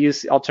 Maybe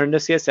use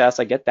alternative CSS.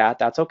 I get that.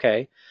 That's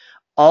okay.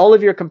 All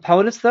of your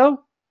components,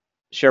 though,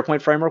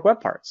 SharePoint Framework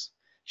web parts.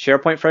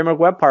 SharePoint Framework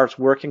web parts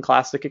work in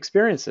classic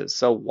experiences,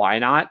 so why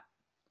not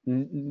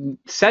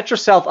set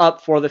yourself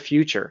up for the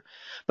future?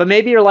 But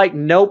maybe you're like,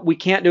 nope, we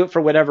can't do it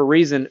for whatever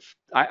reason.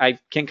 I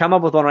can't come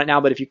up with one right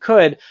now, but if you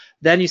could,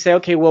 then you say,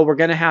 okay, well, we're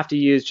going to have to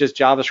use just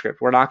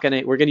JavaScript. We're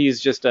going to use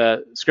just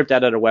a script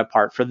editor web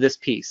part for this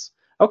piece.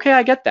 Okay,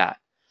 I get that.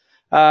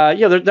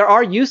 There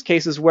are use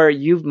cases where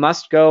you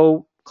must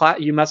go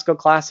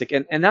classic,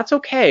 and that's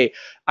okay.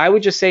 I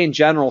would just say in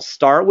general,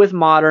 start with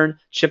modern,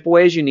 chip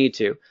away as you need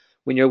to.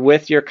 When you're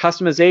with your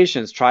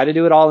customizations, try to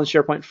do it all in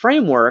SharePoint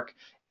Framework.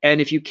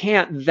 And if you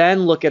can't,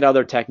 then look at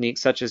other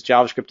techniques such as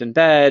JavaScript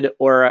embed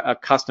or a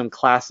custom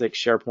classic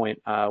SharePoint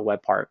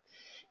web part.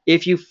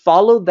 If you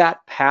follow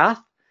that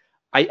path,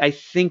 I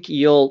think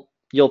you'll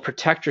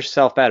protect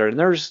yourself better. And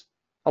there's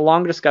a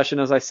long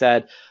discussion, as I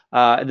said.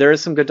 There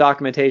is some good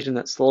documentation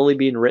that's slowly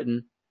being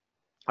written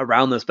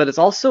around this, but it's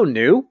also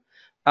new.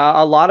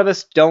 A lot of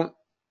us don't,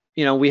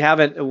 we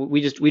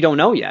don't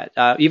know yet.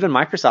 Even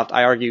Microsoft,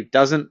 I argue,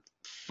 doesn't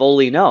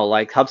fully know.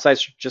 Like hub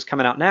sites are just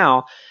coming out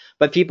now,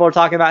 but people are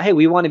talking about, hey,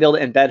 we want to be able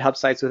to embed hub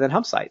sites within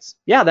hub sites.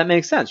 Yeah, that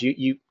makes sense.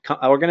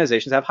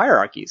 Organizations have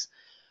hierarchies.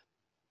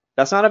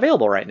 That's not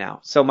available right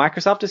now. So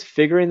Microsoft is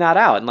figuring that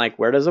out, and like,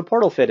 where does a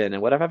portal fit in,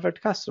 and what if I have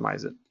to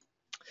customize it?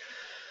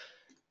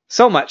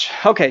 So much.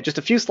 Okay, just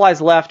a few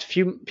slides left, a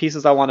few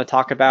pieces I want to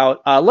talk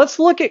about. Let's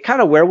look at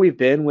kind of where we've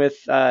been with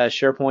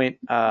SharePoint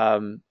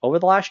over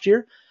the last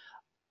year.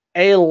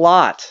 A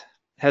lot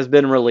has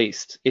been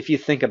released, if you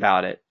think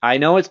about it. I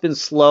know it's been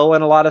slow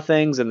in a lot of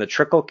things, and the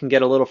trickle can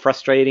get a little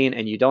frustrating,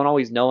 and you don't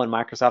always know when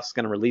Microsoft's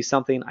going to release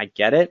something. I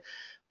get it.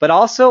 but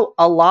also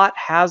a lot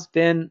has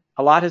been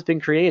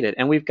created,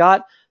 and we've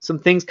got some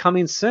things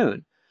coming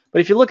soon. But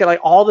if you look at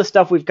like all the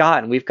stuff we've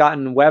gotten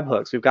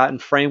webhooks, we've gotten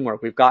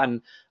framework, we've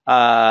gotten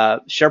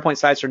SharePoint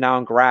sites are now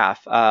in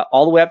Graph,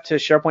 all the way up to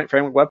SharePoint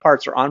Framework web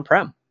parts are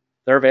on-prem.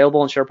 They're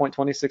available in SharePoint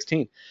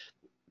 2016.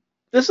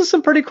 This is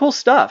some pretty cool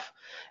stuff,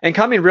 and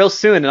coming real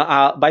soon.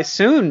 By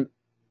soon,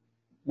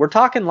 we're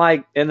talking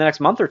like in the next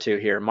month or two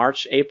here.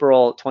 March,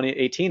 April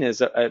 2018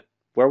 is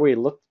where we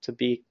look to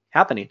be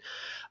happening.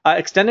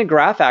 Extended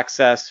graph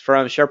access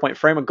from SharePoint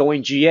Framework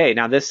going GA.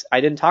 Now this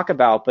I didn't talk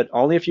about, but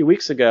only a few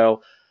weeks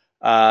ago,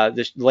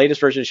 the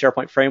latest version of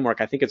SharePoint Framework,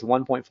 I think it's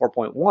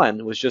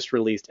 1.4.1, was just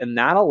released, and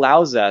that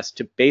allows us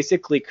to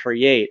basically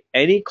create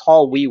any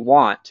call we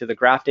want to the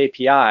Graph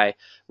API,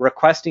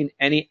 requesting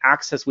any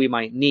access we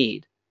might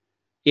need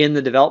in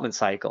the development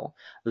cycle.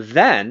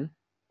 Then,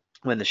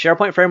 when the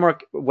SharePoint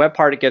Framework web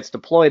part gets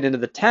deployed into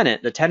the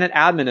tenant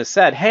admin has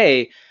said,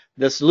 hey,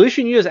 the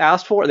solution you just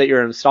asked for that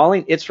you're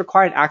installing, it's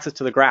requiring access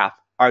to the graph.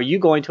 Are you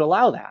going to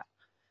allow that?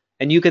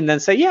 And you can then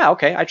say, yeah,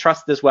 okay, I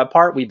trust this web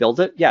part. We built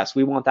it. Yes,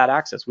 we want that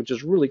access, which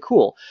is really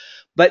cool.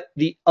 But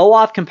the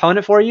OAuth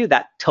component for you,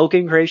 that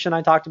token creation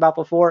I talked about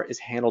before, is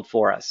handled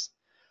for us.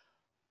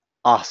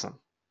 Awesome.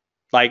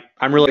 Like,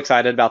 I'm really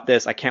excited about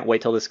this. I can't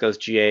wait till this goes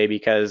GA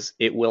because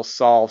it will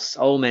solve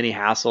so many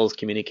hassles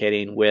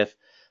communicating with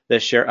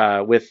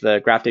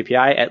the Graph API,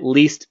 at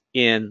least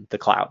in the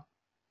cloud.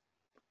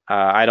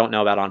 I don't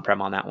know about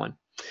on-prem on that one.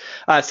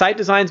 Site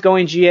designs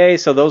going GA,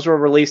 so those were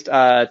released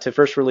to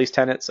first release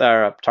tenants,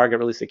 or target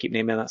release. They keep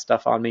naming that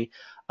stuff on me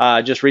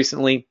just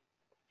recently.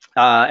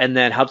 And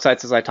then hub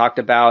sites, as I talked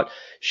about,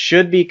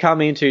 should be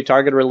coming to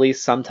target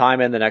release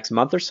sometime in the next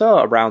month or so,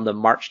 around the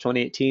March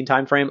 2018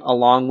 timeframe,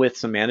 along with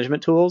some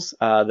management tools.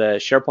 The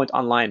SharePoint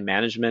Online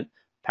Management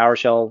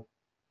PowerShell,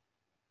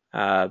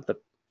 the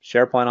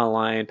SharePoint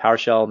Online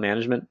PowerShell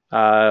management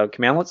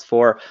commandlets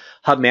for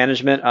hub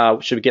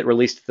management should get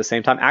released at the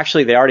same time.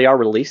 Actually, they already are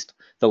released.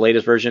 The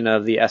latest version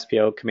of the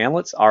SPO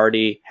commandlets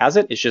already has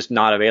it. It's just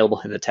not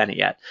available in the tenant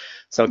yet.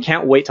 So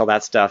can't wait till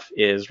that stuff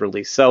is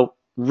released. So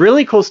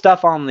really cool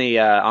stuff on the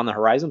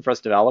horizon for us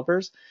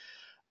developers.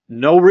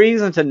 No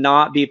reason to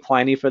not be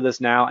planning for this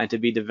now and to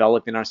be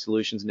developing our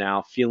solutions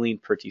now, feeling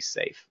pretty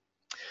safe.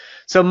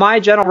 So my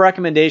general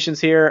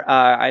recommendations here,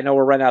 I know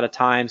we're running out of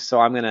time,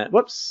 so I'm gonna,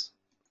 whoops,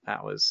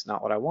 that was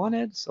not what I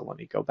wanted. So let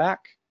me go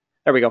back.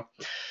 There we go.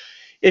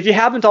 If you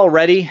haven't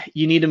already,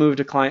 you need to move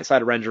to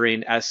client-side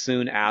rendering as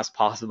soon as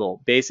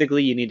possible.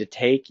 Basically, you need to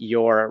take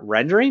your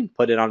rendering,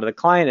 put it onto the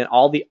client, and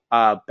all the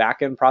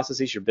backend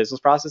processes, your business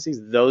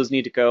processes, those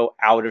need to go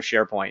out of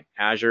SharePoint,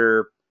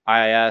 Azure,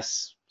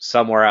 IIS,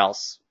 somewhere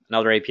else,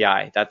 another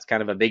API. That's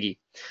kind of a biggie.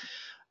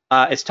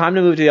 It's time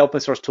to move to the open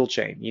source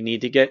toolchain. You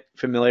need to get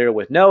familiar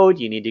with Node.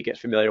 You need to get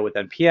familiar with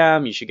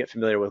NPM. You should get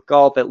familiar with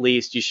Gulp at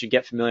least. You should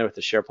get familiar with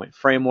the SharePoint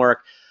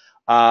framework.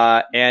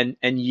 And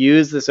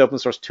use this open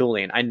source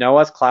tooling. I know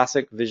as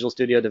classic Visual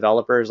Studio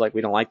developers, like we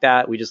don't like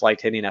that. We just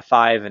liked hitting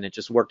F5 and it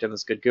just worked in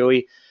this good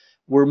GUI.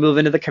 We're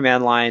moving to the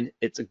command line.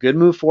 It's a good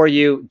move for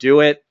you.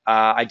 Do it.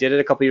 I did it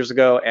a couple years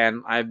ago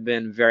and I've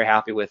been very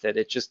happy with it.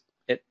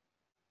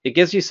 It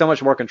gives you so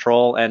much more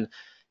control, and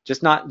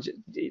just not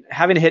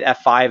having to hit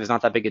F5 is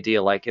not that big a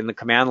deal. Like in the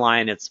command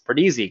line, it's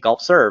pretty easy.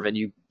 Gulp serve and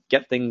you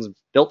get things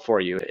built for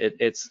you.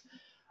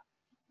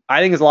 I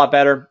think it's a lot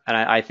better, and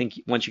I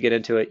think once you get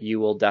into it, you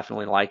will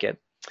definitely like it.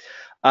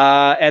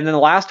 And then the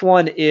last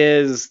one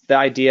is the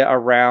idea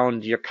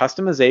around your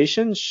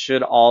customization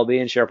should all be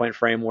in SharePoint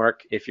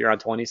Framework if you're on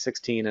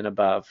 2016 and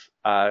above,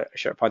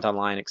 SharePoint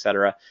Online,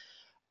 etc.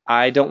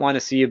 I don't want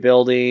to see you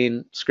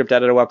building script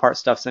editor web part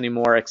stuffs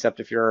anymore, except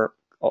if you're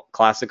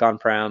classic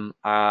on-prem.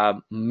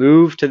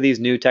 Move to these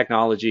new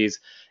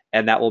technologies,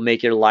 and that will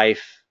make your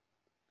life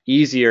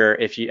easier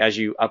as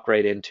you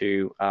upgrade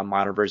into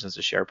modern versions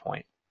of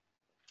SharePoint.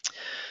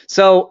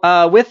 So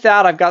with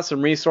that, I've got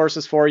some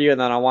resources for you, and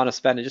then I want to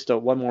spend just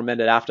one more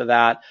minute after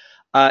that.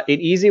 An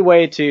easy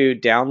way to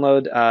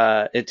download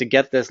to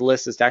get this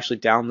list is to actually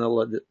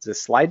download the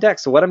slide deck.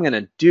 So what I'm going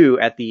to do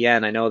at the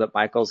end, I know that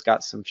Michael's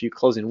got some few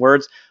closing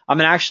words. I'm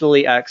going to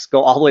actually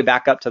go all the way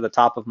back up to the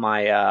top of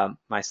my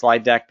my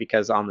slide deck,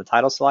 because on the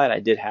title slide I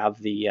did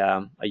have the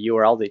a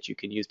URL that you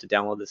can use to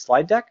download the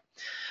slide deck.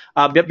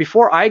 But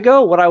before I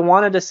go, what I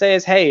wanted to say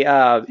is, hey,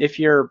 if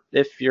you're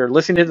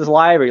listening to this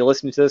live, or you're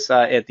listening to this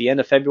at the end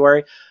of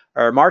February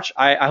or March,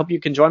 I hope you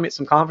can join me at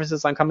some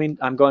conferences I'm going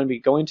to be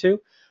going to.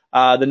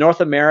 The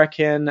North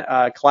American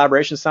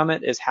Collaboration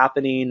Summit is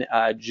happening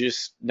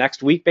just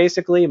next week,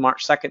 basically,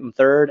 March 2nd and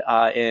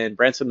 3rd in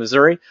Branson,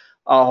 Missouri.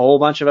 A whole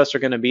bunch of us are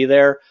going to be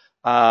there.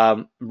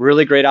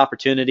 Really great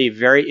opportunity,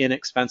 very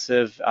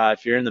inexpensive.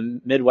 If you're in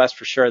the Midwest,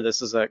 for sure,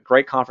 this is a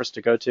great conference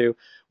to go to.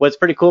 What's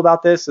pretty cool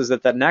about this is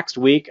that the next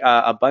week,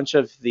 a bunch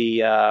of the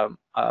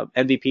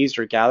MVPs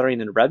are gathering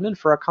in Redmond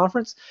for a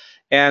conference.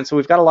 And so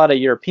we've got a lot of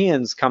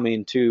Europeans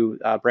coming to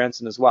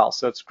Branson as well.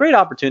 So it's a great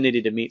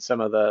opportunity to meet some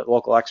of the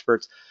local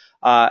experts,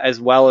 as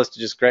well as to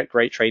just get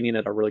great training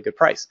at a really good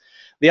price.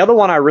 The other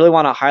one I really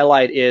want to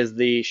highlight is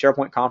the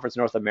SharePoint Conference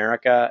North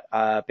America.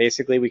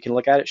 Basically, we can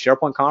look at it.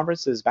 SharePoint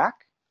Conference is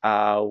back,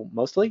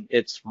 mostly.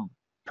 It's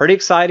pretty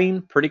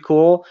exciting, pretty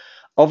cool.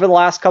 Over the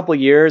last couple of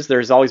years,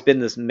 there's always been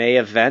this May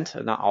event,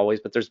 not always,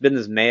 but there's been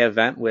this May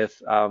event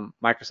with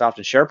Microsoft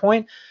and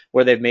SharePoint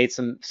where they've made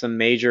some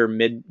major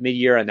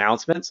mid-year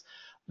announcements.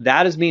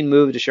 That is being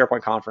moved to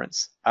SharePoint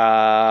Conference.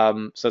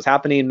 So it's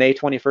happening May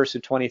 21st to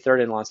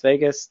 23rd in Las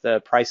Vegas.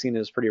 The pricing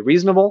is pretty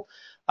reasonable.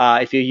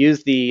 If you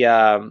use the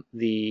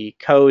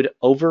code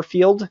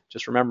Overfield,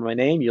 just remember my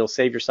name, you'll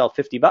save yourself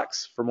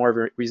 $50 for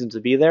more reason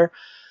to be there.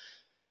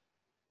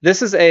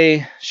 This is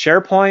a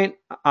SharePoint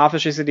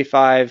Office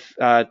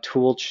 365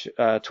 tool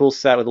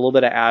set with a little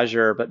bit of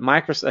Azure, but a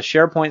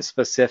SharePoint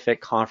specific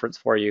conference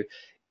for you.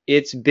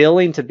 It's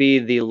billing to be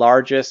the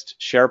largest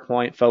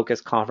SharePoint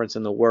focused conference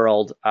in the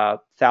world.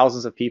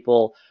 Thousands of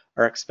people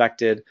are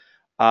expected.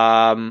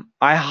 I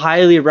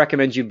highly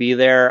recommend you be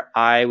there.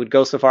 I would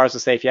go so far as to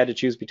say if you had to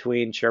choose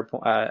between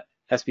SharePoint,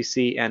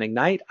 SBC and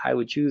Ignite, I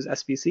would choose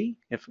SBC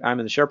if I'm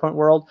in the SharePoint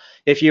world.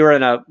 If you were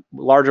in a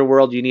larger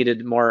world, you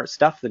needed more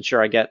stuff, then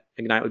sure, I get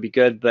Ignite would be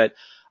good. But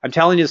I'm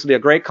telling you, this will be a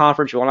great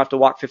conference. You won't have to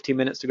walk 15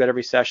 minutes to go to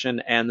every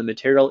session, and the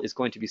material is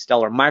going to be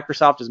stellar.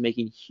 Microsoft is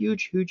making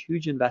huge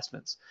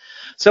investments.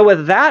 So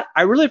with that,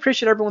 I really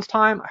appreciate everyone's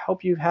time. I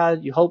hope you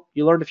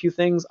learned a few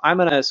things. I'm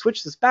going to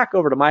switch this back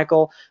over to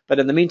Michael, but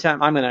in the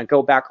meantime, I'm going to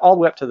go back all the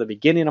way up to the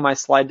beginning of my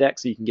slide deck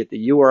so you can get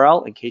the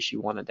URL in case you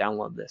want to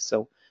download this.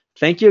 So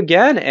thank you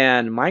again,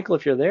 and Michael,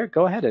 if you're there,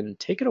 go ahead and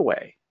take it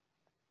away.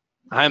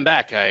 I'm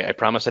back. I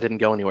promise I didn't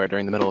go anywhere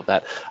during the middle of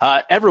that.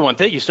 Everyone,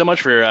 thank you so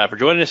much for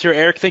joining us here.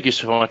 Eric, thank you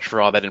so much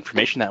for all that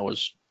information. That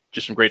was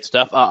just some great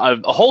stuff.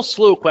 A whole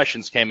slew of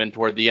questions came in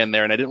toward the end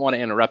there, and I didn't want to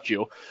interrupt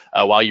you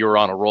while you were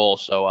on a roll.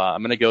 So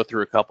I'm going to go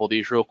through a couple of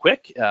these real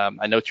quick.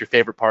 I know it's your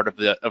favorite part of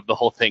the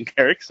whole thing,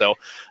 Eric. So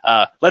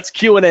let's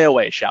Q&A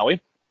away, shall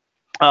we?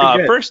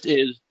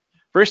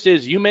 First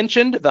is you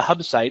mentioned the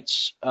hub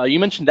sites. You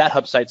mentioned that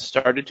hub sites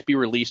started to be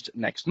released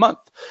next month.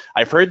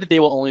 I've heard that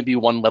they will only be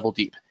one level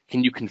deep.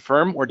 Can you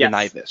confirm or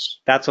deny this?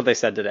 That's what they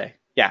said today.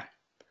 Yeah.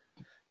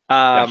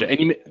 Gotcha.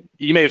 And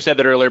you may have said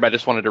that earlier, but I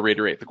just wanted to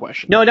reiterate the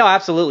question. No,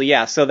 absolutely.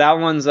 Yeah. So that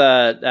one's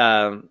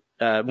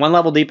one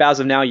level deep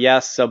as of now.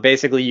 Yes. So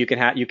basically, you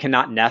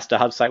cannot nest a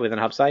hub site within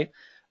a hub site.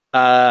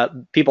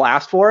 People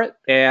asked for it,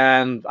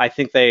 and I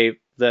think the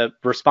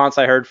response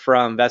I heard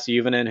from Vesa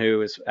Juvonen,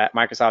 who is at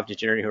Microsoft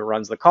Engineering, who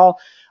runs the call,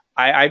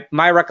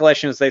 my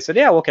recollection is they said,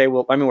 yeah, okay,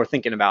 well, I mean, we're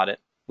thinking about it.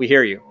 We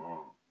hear you,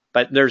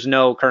 but there's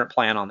no current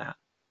plan on that.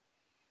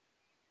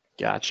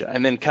 Gotcha.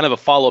 And then kind of a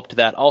follow-up to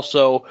that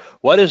also,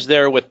 what is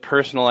there with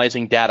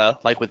personalizing data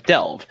like with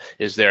Delve?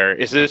 Is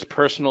this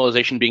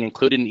personalization being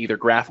included in either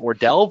Graph or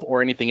Delve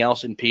or anything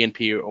else in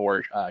PnP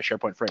or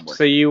SharePoint Framework?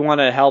 So you want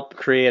to help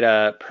create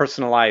a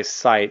personalized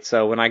site.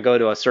 So when I go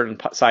to a certain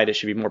site, it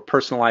should be more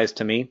personalized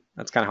to me.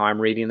 That's kind of how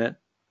I'm reading it.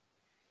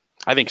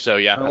 I think so,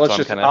 yeah.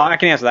 I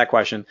can answer that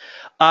question.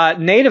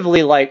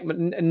 Natively,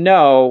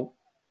 no,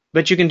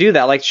 but you can do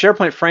that. Like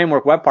SharePoint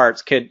Framework web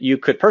parts, you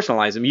could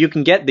personalize them. You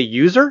can get the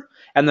user,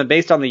 and then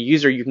based on the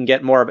user, you can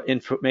get more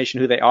information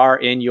who they are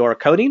in your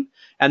coding,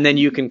 and then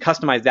you can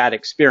customize that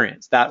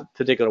experience, that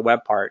particular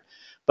web part.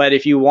 But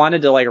if you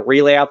wanted to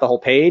relay out the whole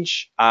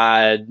page,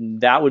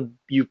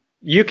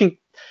 you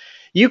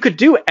could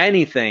do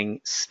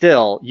anything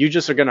still. You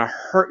just are going to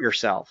hurt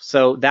yourself.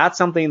 So that's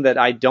something that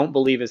I don't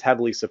believe is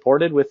heavily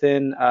supported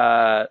within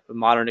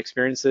modern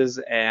experiences,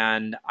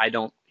 and I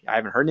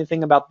haven't heard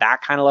anything about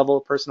that kind of level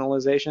of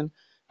personalization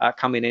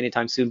coming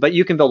anytime soon. But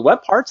you can build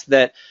web parts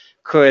that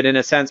could, in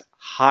a sense,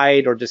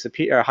 hide or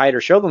disappear, or hide or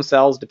show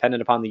themselves,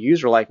 dependent upon the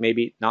user, like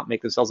maybe not make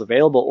themselves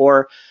available.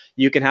 Or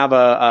you can have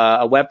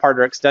a web part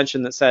or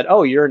extension that said,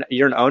 "Oh, you're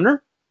an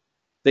owner,"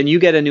 then you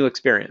get a new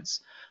experience.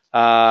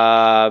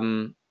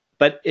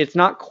 But it's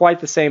not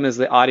quite the same as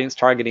the audience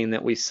targeting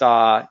that we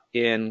saw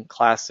in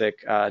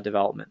classic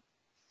development.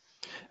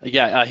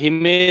 Yeah, he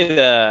made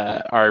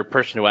our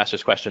person who asked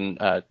this question,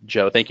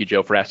 Joe. Thank you,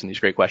 Joe, for asking these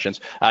great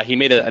questions.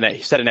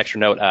 He said an extra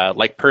note,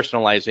 like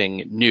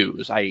personalizing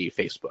news, i.e.,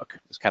 Facebook,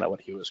 is kind of what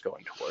he was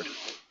going toward.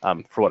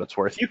 For what it's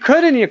worth, you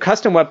could in your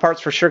custom web parts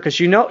for sure, because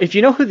if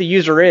you know who the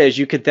user is,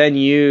 you could then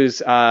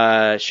use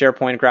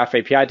SharePoint Graph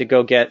API to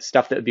go get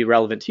stuff that would be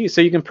relevant to you.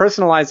 So you can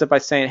personalize it by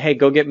saying, "Hey,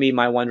 go get me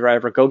my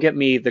OneDrive, or go get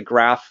me the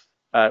graph.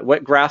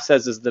 What Graph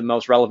says is the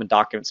most relevant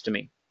documents to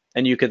me,"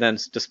 and you could then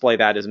display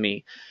that as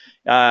me.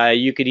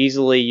 You could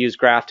easily use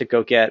Graph to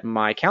go get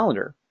my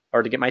calendar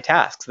or to get my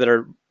tasks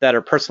that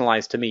are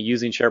personalized to me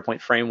using SharePoint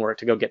Framework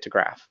to go get to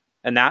Graph.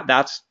 And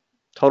that's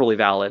totally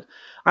valid.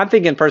 I'm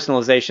thinking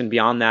personalization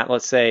beyond that.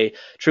 Let's say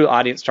true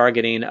audience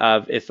targeting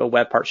of if a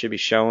web part should be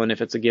shown,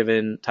 if it's a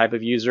given type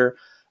of user.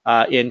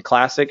 In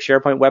classic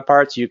SharePoint web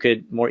parts, you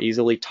could more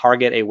easily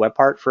target a web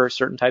part for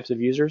certain types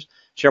of users.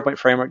 SharePoint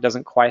Framework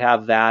doesn't quite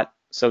have that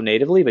so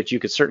natively, but you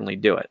could certainly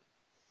do it.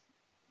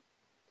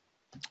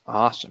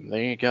 Awesome.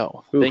 There you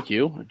go. Ooh. Thank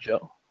you,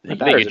 Joe. My Thank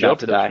you, battery's Joe,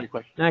 about for to those die. three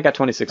questions. I got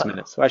 26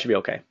 minutes, so I should be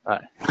okay. All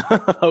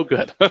right. Oh,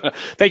 good.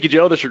 Thank you,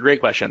 Joe. Those are great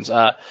questions.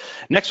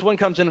 Next one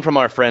comes in from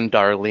our friend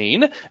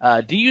Darlene.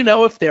 Do you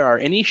know if there are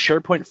any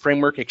SharePoint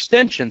Framework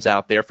extensions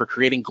out there for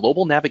creating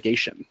global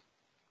navigation?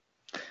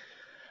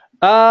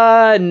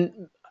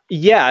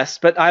 Yes,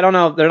 but I don't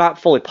know. They're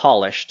not fully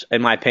polished,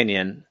 in my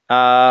opinion.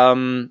 A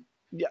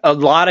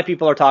lot of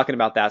people are talking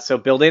about that. So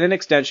building an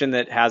extension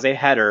that has a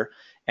header,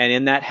 and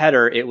in that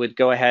header, it would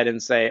go ahead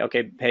and say,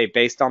 okay, hey,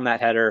 based on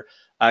that header,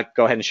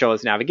 go ahead and show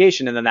us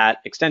navigation, and then that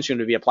extension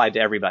would be applied to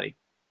everybody.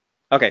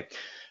 Okay.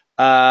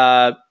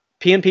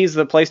 PnP is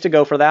the place to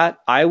go for that.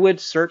 I would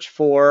search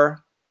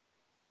for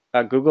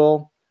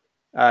Google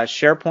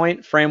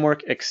SharePoint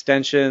Framework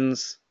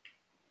extensions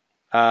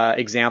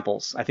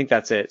examples. I think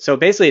that's it. So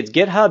basically, it's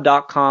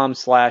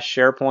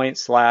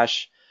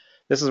github.com/SharePoint/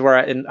 this is where,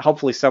 and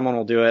hopefully someone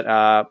will do it.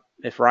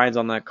 If Ryan's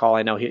on the call,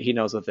 I know he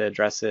knows what the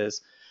address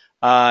is.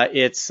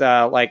 It's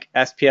like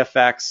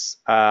SPFX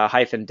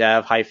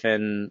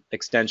 -dev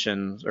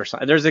 -extensions or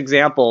something. There's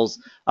examples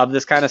of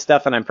this kind of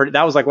stuff, and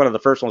that was like one of the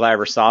first ones I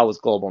ever saw was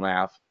Global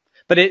Nav.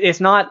 But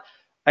it's not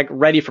like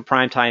ready for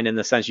prime time in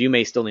the sense you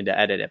may still need to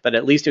edit it, but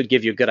at least it would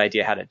give you a good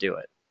idea how to do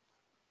it.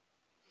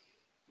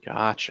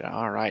 Gotcha.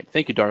 All right.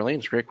 Thank you, Darlene.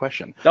 It's a great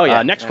question. Oh,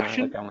 yeah. Next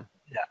question. Like that one.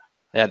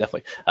 Yeah,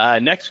 definitely.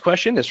 Next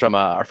question is from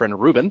our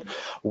friend Ruben.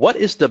 What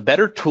is the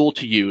better tool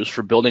to use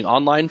for building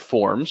online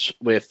forms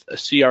with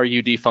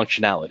CRUD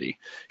functionality?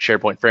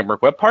 SharePoint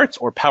Framework Web Parts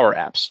or Power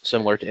Apps,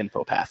 similar to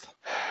InfoPath?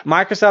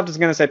 Microsoft is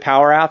going to say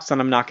Power Apps,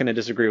 and I'm not going to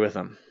disagree with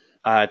them.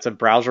 It's a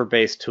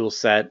browser-based tool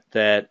set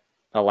that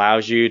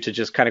allows you to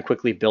just kind of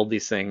quickly build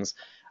these things.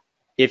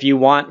 If you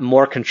want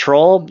more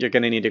control, you're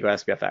going to need to go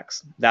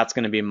SPFX. That's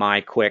going to be my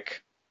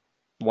quick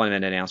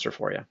 1-minute answer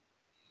for you.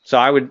 So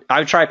I would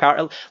try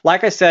Power.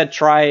 Like I said,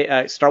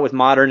 start with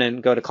modern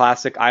and go to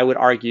classic. I would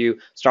argue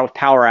start with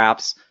Power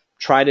Apps.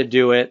 Try to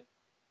do it.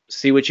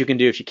 See what you can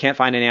do. If you can't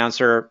find an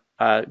answer,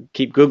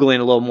 keep Googling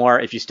a little more.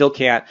 If you still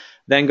can't,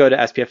 then go to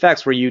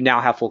SPFX, where you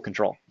now have full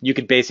control. You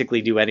could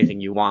basically do anything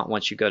you want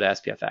once you go to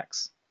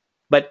SPFX.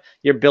 But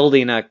you're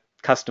building a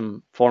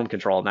custom form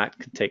control, and that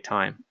could take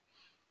time.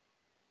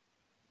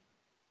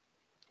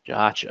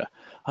 Gotcha.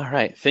 All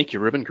right. Thank you,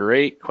 Ruben.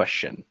 Great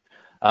question.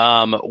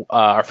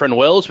 Our friend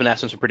Will's been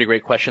asking some pretty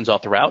great questions all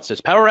throughout. Says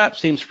Power App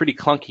seems pretty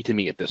clunky to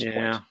me at this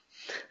point.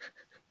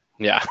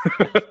 Yeah.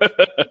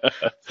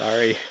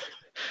 Sorry.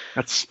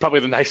 That's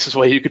probably the nicest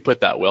way you could put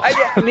that, Will.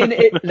 I mean,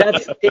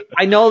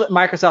 I know that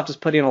Microsoft is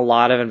putting a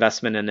lot of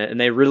investment in it, and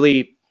they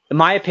really, in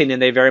my opinion,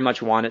 they very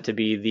much want it to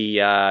be the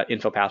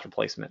InfoPath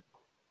replacement.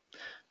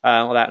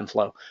 Well, that and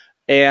Flow,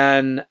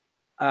 and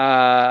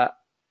they're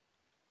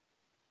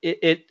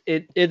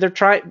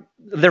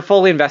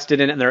fully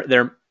invested in it,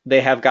 and they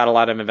have got a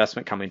lot of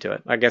investment coming to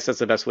it. I guess that's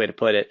the best way to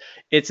put it.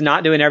 It's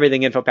not doing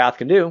everything InfoPath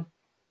can do.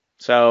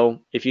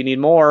 So if you need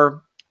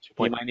more,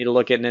 you might need to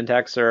look at an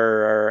Intex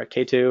or a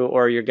K2,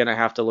 or you're going to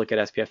have to look at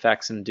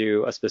SPFX and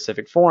do a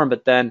specific form.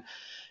 But then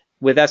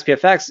with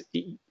SPFX,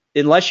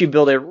 unless you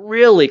build a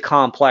really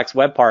complex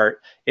web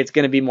part, it's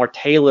going to be more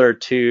tailored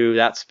to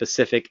that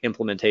specific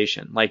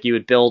implementation. Like you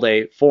would build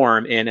a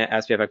form in an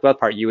SPFX web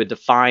part, you would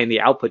define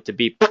the output to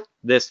be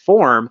this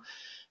form.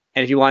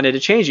 And if you wanted to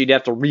change it, you'd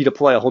have to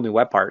redeploy a whole new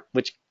web part,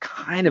 which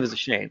kind of is a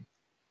shame.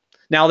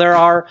 Now, there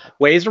are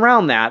ways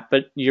around that,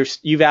 but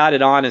you've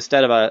added on,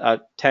 instead of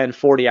a 10,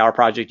 40-hour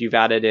project, you've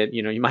added it,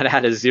 you might have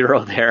had a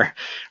 0 there,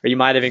 or you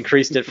might have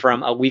increased it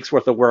from a week's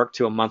worth of work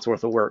to a month's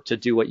worth of work to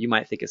do what you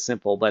might think is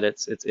simple, but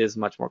it is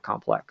much more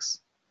complex.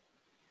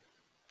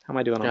 How am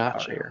I doing on the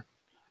power here?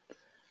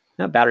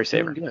 No, battery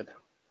saver. Good.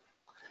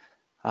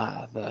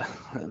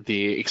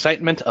 The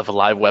excitement of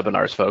live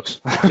webinars, folks.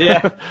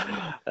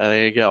 Yeah.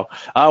 There you go.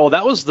 Well,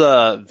 that was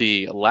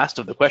the last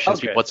of the questions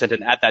people had sent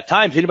in at that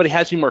time. If anybody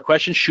has any more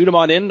questions, shoot them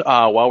on in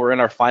while we're in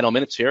our final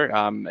minutes here.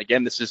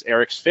 Again, this is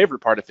Eric's favorite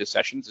part of his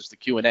sessions, is the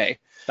Q&A.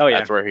 Oh, yeah.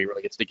 That's where he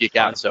really gets to geek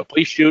out. So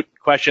please shoot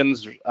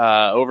questions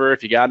over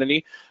if you got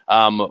any.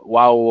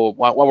 While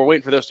we're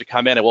waiting for those to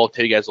come in, I will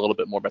tell you guys a little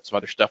bit more about some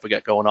other stuff we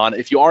got going on.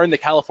 If you are in the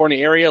California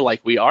area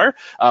like we are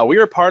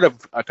part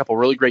of a couple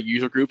really great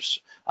user groups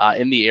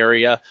in the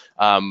area.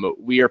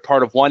 We are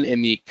part of one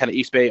in the kind of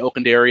East Bay,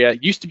 Oakland area.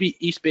 It used to be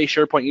East Bay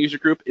SharePoint User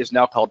Group, is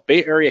now called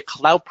Bay Area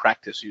Cloud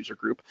Practice User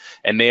Group,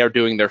 and they are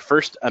doing their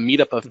first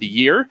meetup of the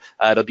year.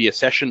 It'll be a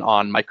session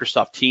on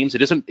Microsoft Teams.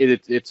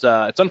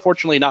 It's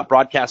unfortunately not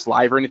broadcast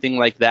live or anything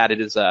like that.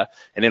 It is an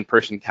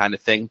in-person kind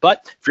of thing.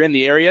 But if you're in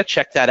the area,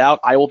 check that out.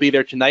 I will be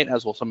there tonight,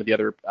 as will some of the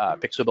other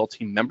PixelMill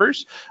team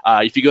members.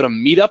 If you go to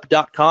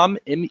meetup.com,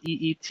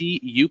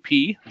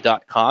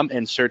 meetup.com,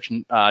 and search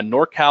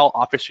NorCal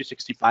Office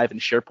 365 and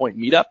SharePoint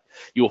Meetup,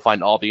 you will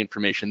find all the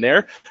information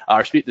there.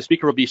 The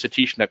speaker will be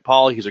Satish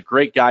Nagpal. He's a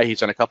great guy. He's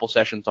done a couple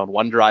sessions on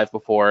OneDrive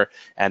before,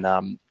 and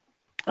I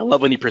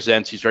love when he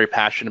presents. He's very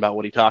passionate about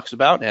what he talks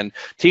about, and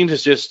Teams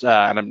is just,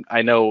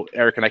 I know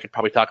Eric and I could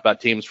probably talk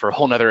about Teams for a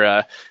whole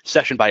nother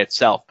session by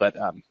itself, but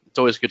it's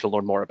always good to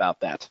learn more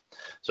about that.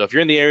 So if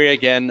you're in the area,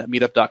 again,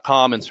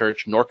 meetup.com, and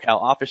search NorCal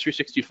Office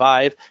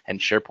 365 and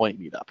SharePoint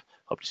Meetup.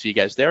 hope to see you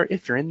guys there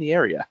if you're in the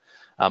area.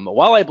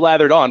 While I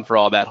blathered on for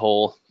all that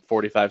whole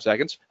 45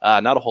 seconds,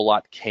 not a whole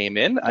lot came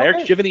in. Okay.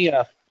 Eric, do you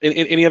have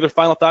any other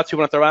final thoughts you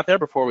want to throw out there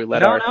before we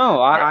let our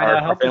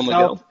family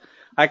go?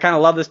 I kind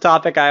of love this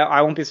topic.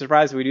 I won't be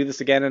surprised if we do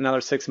this again in another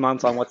 6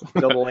 months on what's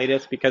still the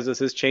latest, because this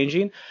is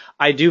changing.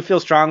 I do feel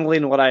strongly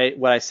in what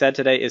I said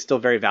today is still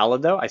very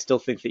valid, though. I still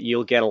think that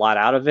you'll get a lot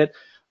out of it.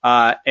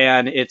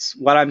 And it's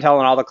what I'm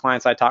telling all the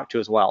clients I talk to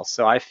as well.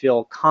 So I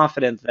feel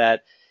confident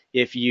that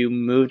if you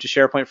move to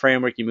SharePoint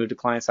Framework, you move to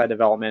client-side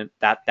development,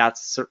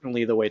 that's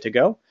certainly the way to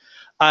go.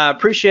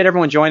 Appreciate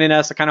everyone joining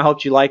us. I kind of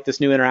hope you like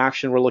this new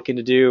interaction we're looking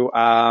to do.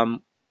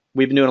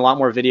 We've been doing a lot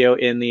more video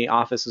in the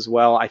office as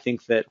well. I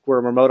think that we're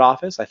a remote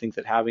office. I think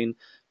that having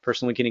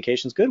personal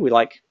communication is good. We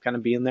like kind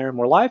of being there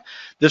more live.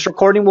 This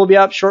recording will be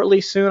up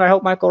shortly soon, I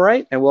hope, Michael,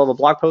 right? And we'll have a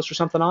blog post or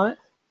something on it.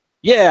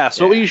 Yeah,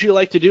 so what we usually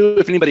like to do,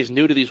 if anybody's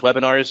new to these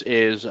webinars,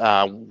 is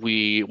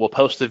we will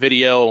post the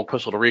video, we'll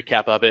post a little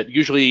recap of it.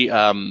 Usually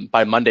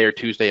by Monday or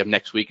Tuesday of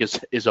next week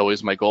is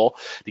always my goal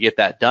to get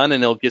that done,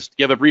 and it'll just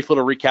give a brief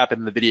little recap,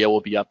 and the video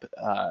will be up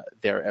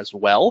there as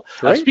well.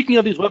 Speaking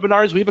of these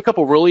webinars, we have a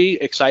couple really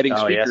exciting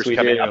speakers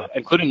coming up,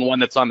 including one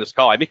that's on this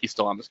call. I think he's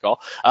still on this call.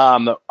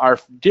 Our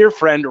dear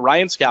friend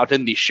Ryan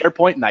Scouten, the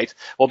SharePoint Knight,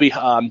 will be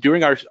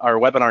doing our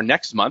webinar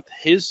next month.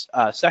 His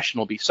session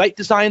will be Site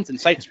Designs and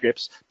Site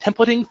Scripts,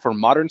 Templating for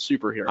Modern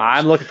Superheroes.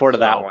 I'm looking forward to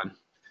that one.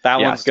 That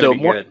one's going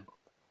to be good.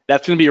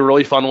 That's going to be a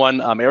really fun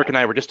one. Eric and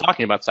I were just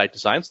talking about site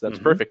design, so that's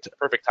perfect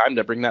time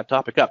to bring that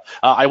topic up.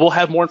 I will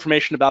have more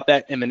information about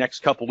that in the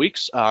next couple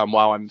weeks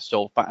while I'm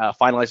still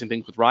finalizing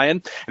things with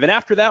Ryan. And then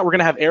after that, we're going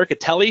to have Erica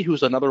Telly,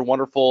 who's another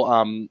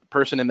wonderful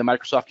person in the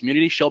Microsoft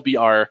community. She'll be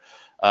our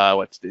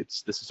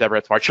this is ever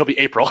at March. She'll be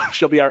April.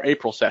 She'll be our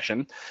April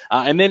session.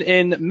 And then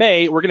in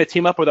May, we're going to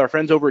team up with our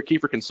friends over at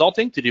Kiefer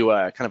Consulting to do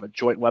a kind of a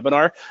joint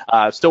webinar.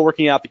 Still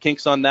working out the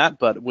kinks on that,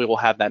 but we will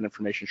have that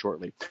information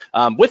shortly.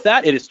 With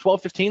that, it is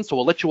 12:15, so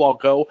we'll let you all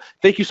go.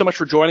 Thank you so much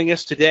for joining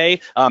us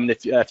today.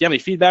 If you have any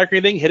feedback or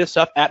anything, hit us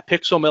up at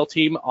PixelMill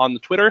Team on the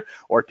Twitter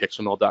or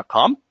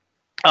pixelmill.com.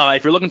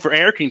 If you're looking for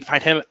Eric, you can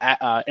find him at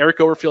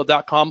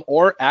ericoverfield.com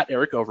or at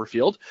Eric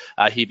Overfield.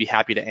 He'd be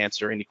happy to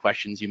answer any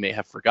questions you may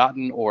have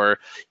forgotten or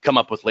come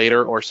up with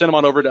later, or send them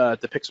on over to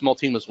the PixelMill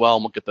team as well,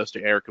 and we'll get those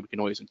to Eric, and we can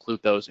always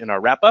include those in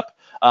our wrap-up.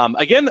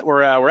 Again,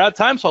 we're out of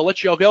time, so I'll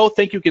let you all go.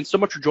 Thank you again so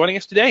much for joining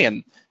us today,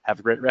 and have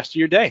a great rest of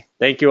your day.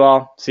 Thank you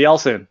all. See y'all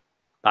soon.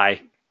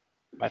 Bye.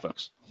 Bye,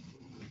 folks.